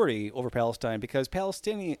no authority over Palestine because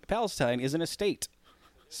Palestine isn't a state.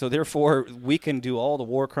 So therefore, we can do all the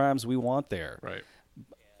war crimes we want there. Right.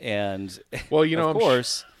 And well, of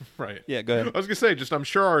course, right. Yeah, go ahead. I was gonna say, I'm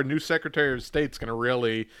sure our new Secretary of State's gonna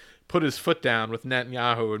really put his foot down with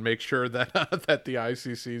Netanyahu and make sure that that the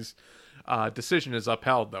ICC's decision is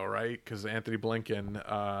upheld, though, right? Because Anthony Blinken,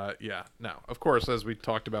 now, of course, as we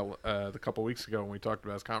talked about a couple weeks ago when we talked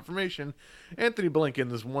about his confirmation, Anthony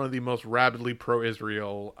Blinken is one of the most rabidly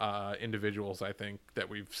pro-Israel individuals, I think, that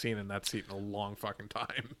we've seen in that seat in a long fucking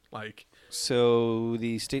time. So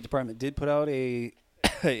the State Department did put out a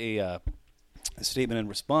statement in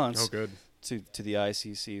response to the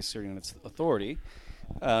ICC asserting its authority.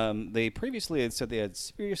 They previously had said they had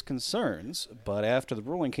serious concerns, but after the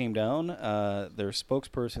ruling came down, their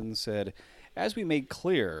spokesperson said, as we made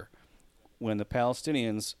clear when the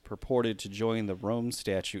Palestinians purported to join the Rome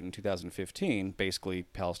Statute in 2015, basically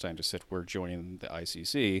Palestine just said, we're joining the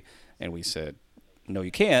ICC, and we said, no,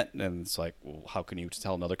 you can't. And it's like, well, how can you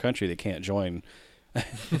tell another country they can't join?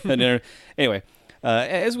 Anyway,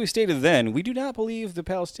 as we stated then, we do not believe the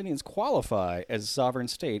Palestinians qualify as a sovereign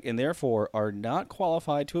state and therefore are not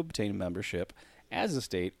qualified to obtain membership as a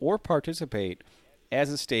state or participate as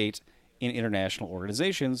a state in international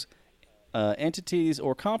organizations, entities,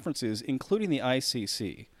 or conferences, including the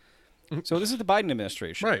ICC. So this is the Biden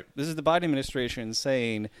administration. Right. This is the Biden administration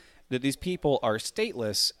saying that these people are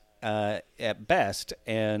stateless at best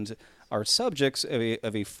and are subjects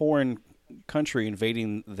of a foreign country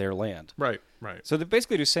invading their land. Right. So they're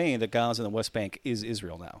basically just saying that Gaza and the West Bank is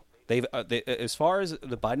Israel now. They, as far as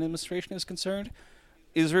the Biden administration is concerned,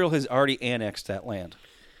 Israel has already annexed that land.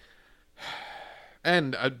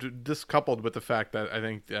 And this coupled with the fact that I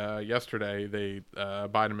think yesterday the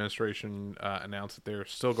Biden administration announced that they're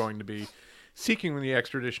still going to be seeking the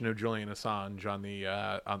extradition of Julian Assange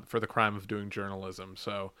for the crime of doing journalism.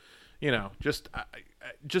 So,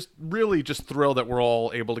 just really thrilled that we're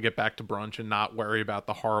all able to get back to brunch and not worry about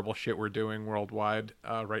the horrible shit we're doing worldwide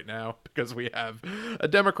right now, because we have a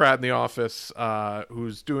Democrat in the office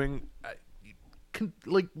who's doing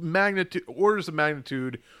orders of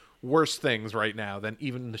magnitude worse things right now than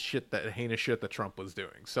even the heinous shit that Trump was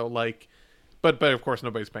doing. So but of course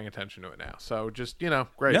nobody's paying attention to it now. So just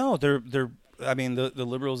great. No, they're. I mean, the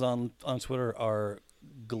liberals on Twitter are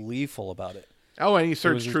gleeful about it. Oh, and he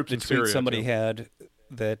surged troops in Syria. Somebody had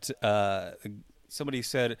that. Somebody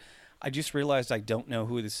said, "I just realized I don't know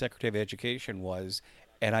who the Secretary of Education was,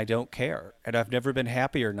 and I don't care, and I've never been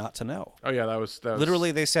happier not to know." Oh yeah, that was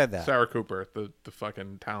literally they said that. Sarah Cooper, the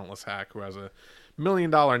fucking talentless hack who has a $1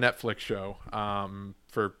 million Netflix show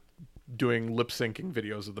for doing lip syncing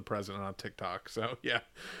videos of the president on TikTok. So yeah,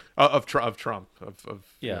 of Trump.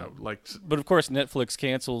 But of course, Netflix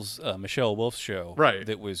cancels Michelle Wolf's show. Right.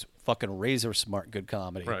 That was fucking razor smart, good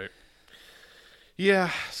comedy. Right.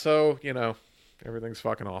 Yeah. So everything's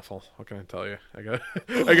fucking awful. What can I tell you? I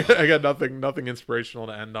got nothing inspirational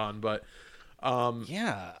to end on. But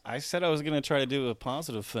yeah, I said I was gonna try to do a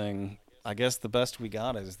positive thing. I guess the best we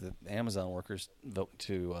got is the Amazon workers vote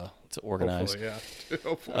to organize.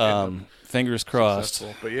 Hopefully. Fingers crossed.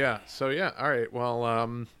 Successful. But yeah, all right. Well, I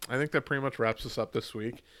think that pretty much wraps us up this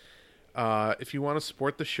week. If you want to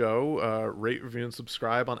support the show, rate, review, and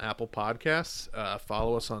subscribe on Apple Podcasts.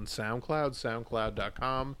 Follow us on SoundCloud,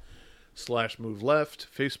 soundcloud.com/moveleft,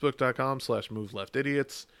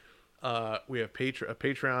 facebook.com/moveleftidiots. We have a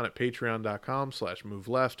Patreon at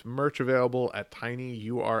patreon.com/moveleft. Merch available at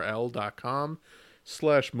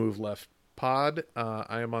tinyurl.com/moveleftpod.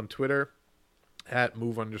 I am on Twitter at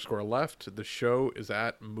move_left. The show is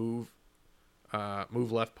at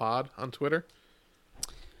moveleftpod on Twitter.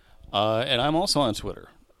 And I'm also on Twitter.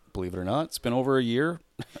 Believe it or not, it's been over a year.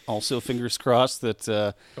 Also, fingers crossed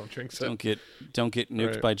that don't jinx it. Don't get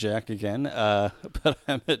nuked by Jack again. But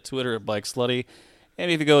I'm at Twitter at Bike Slutty. And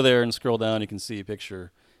if you go there and scroll down, you can see a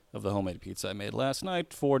picture of the homemade pizza I made last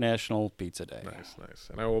night for National Pizza Day. Nice.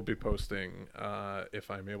 And I will be posting, if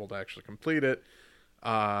I'm able to actually complete it,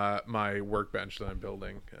 my workbench that I'm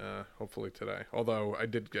building, hopefully today. Although I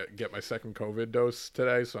did get my second COVID dose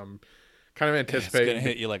today, so I'm kind of anticipating it's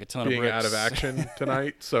gonna hit you like a ton being of bricks. out of action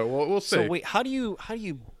tonight. So we'll see. So wait, how do you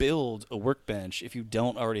build a workbench if you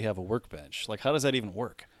don't already have a workbench? Like, how does that even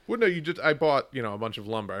work? Well, no, I bought, a bunch of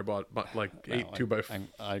lumber. I bought like 8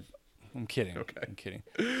 2x4. I'm kidding. Okay. I'm kidding.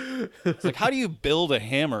 It's like, how do you build a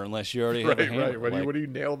hammer unless you already have a hammer? Right. What do you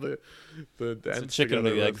nail the ends chicken and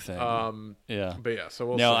the egg with? thing. Yeah. But yeah, so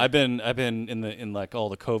we'll now see. I've been in like all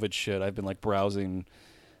the COVID shit. I've been like browsing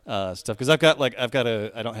stuff because I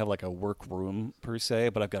don't have like a work room per se,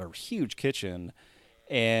 but I've got a huge kitchen,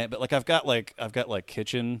 but I've got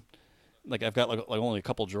kitchen like I've got like only a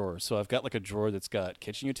couple drawers. So I've got like a drawer that's got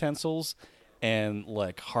kitchen utensils and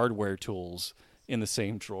like hardware tools in the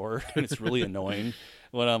same drawer, and it's really annoying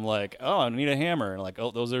when I'm like, oh, I need a hammer, and like,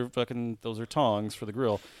 oh, those are tongs for the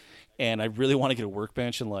grill. And I really want to get a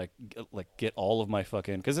workbench and like get all of my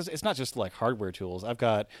fucking, because it's not just like hardware tools. I've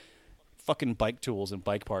got fucking bike tools and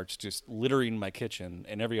bike parts just littering my kitchen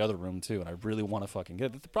and every other room too, and I really want to fucking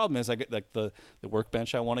get it. The problem is I get like the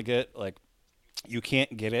workbench I want to get, like you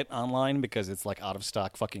can't get it online because it's like out of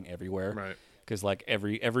stock fucking everywhere. Right. Because like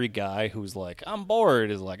every guy who's like, I'm bored,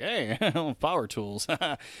 is like, hey, power tools.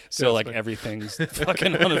 So like everything's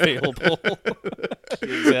fucking unavailable.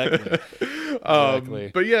 Exactly.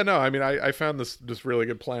 But yeah, no, I mean, I found this really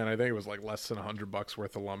good plan. I think it was like less than $100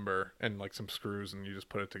 worth of lumber and like some screws, and you just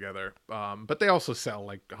put it together. But they also sell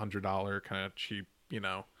like $100 kind of cheap, you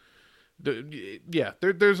know. Yeah,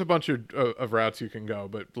 there's a bunch of routes you can go,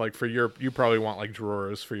 but like for you probably want like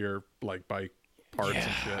drawers for your like bike parts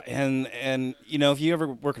and shit. And you know, if you ever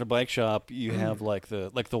work in a bike shop, you have like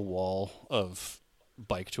the wall of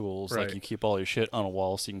bike tools. Right. Like you keep all your shit on a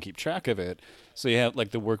wall so you can keep track of it. So you have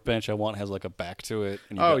like the workbench I want has like a back to it,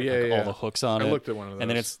 and you've got all the hooks on it. I looked at one of those.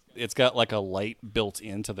 And then it's got like a light built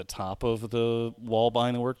into the top of the wall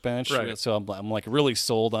behind the workbench. Right. So I'm like really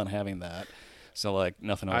sold on having that. So like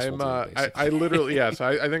nothing else. I literally so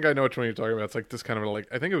I think I know which one you're talking about. It's like this kind of like,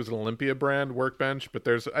 I think it was an Olympia brand workbench, but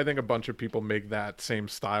there's I think a bunch of people make that same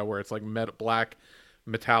style where it's like black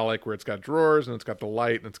metallic, where it's got drawers and it's got the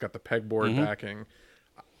light and it's got the pegboard backing.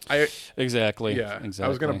 Exactly. I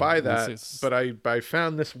was gonna buy that, but I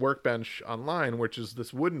found this workbench online, which is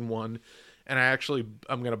this wooden one, and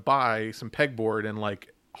I'm gonna buy some pegboard and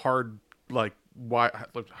like hard like wire.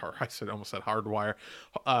 I almost said hard wire.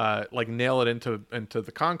 Like nail it into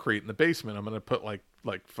the concrete in the basement. I'm gonna put like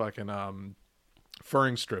fucking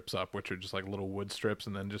furring strips up, which are just like little wood strips,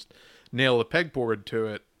 and then just nail the pegboard to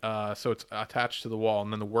it, so it's attached to the wall,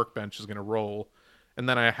 and then the workbench is gonna roll. And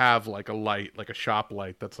then I have like a light, like a shop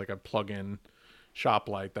light that's like a plug-in shop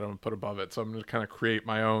light that I'm gonna put above it. So I'm gonna kind of create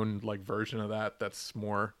my own like version of that that's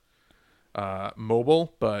more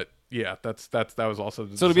mobile. But yeah, that was also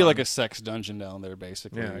the so it'll be like a sex dungeon down there,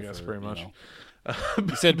 basically. Yeah, I guess pretty much.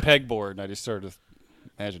 You said pegboard, and I just started.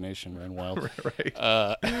 Imagination ran wild. Right.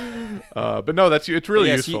 But no, it's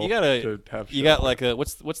really useful. So to have. You got like a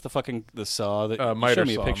what's the saw that? Miter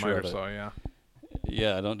me a saw. picture Miter of it. saw. Yeah.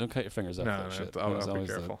 Yeah, don't cut your fingers off. No, shit. I'll be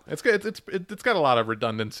careful. It's got a lot of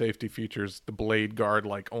redundant safety features. The blade guard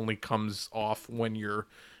like only comes off when you're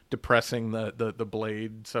depressing the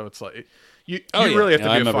blade, so it's like you really have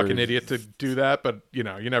to be a fucking idiot to do that. But you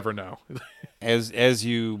know, you never know. as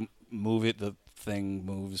you move it, the thing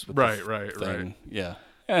moves. With right. Yeah.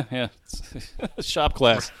 Yeah. It's shop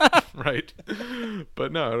class. Right.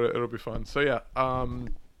 But no, it'll be fun. So yeah.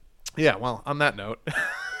 Yeah. Well, on that note.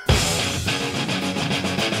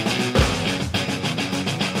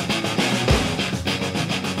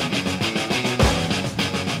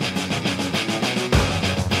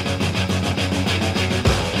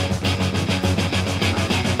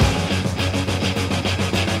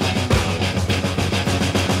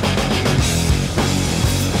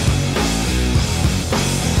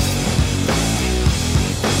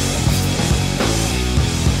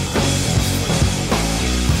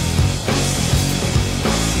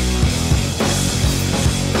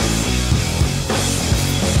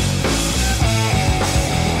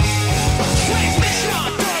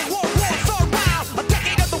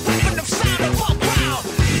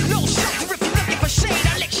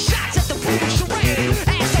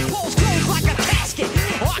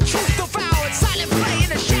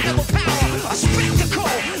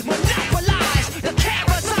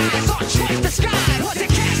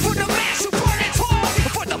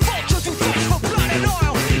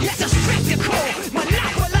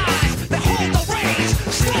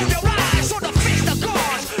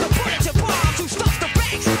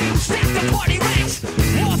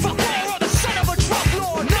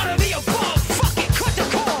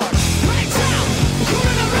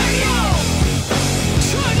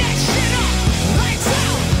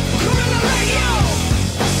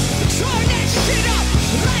 Turn that shit up,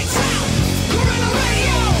 lights out, Gorilla Radio.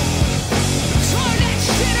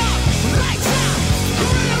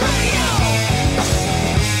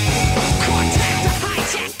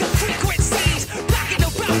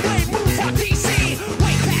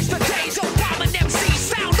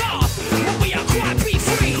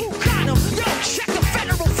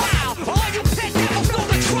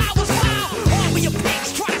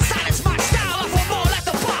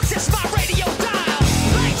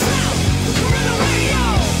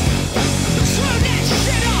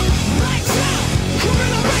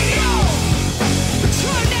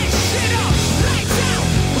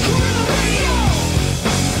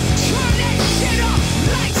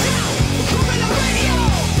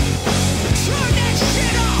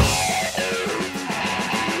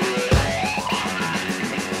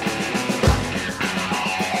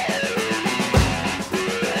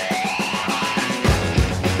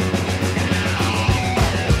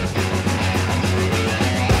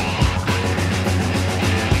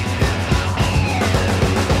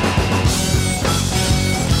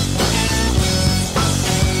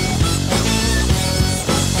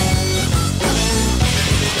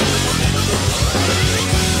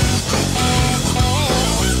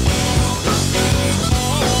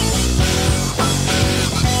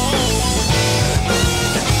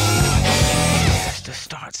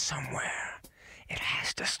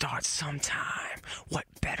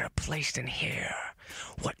 Springsteen here.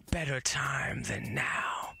 What better time than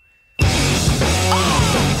now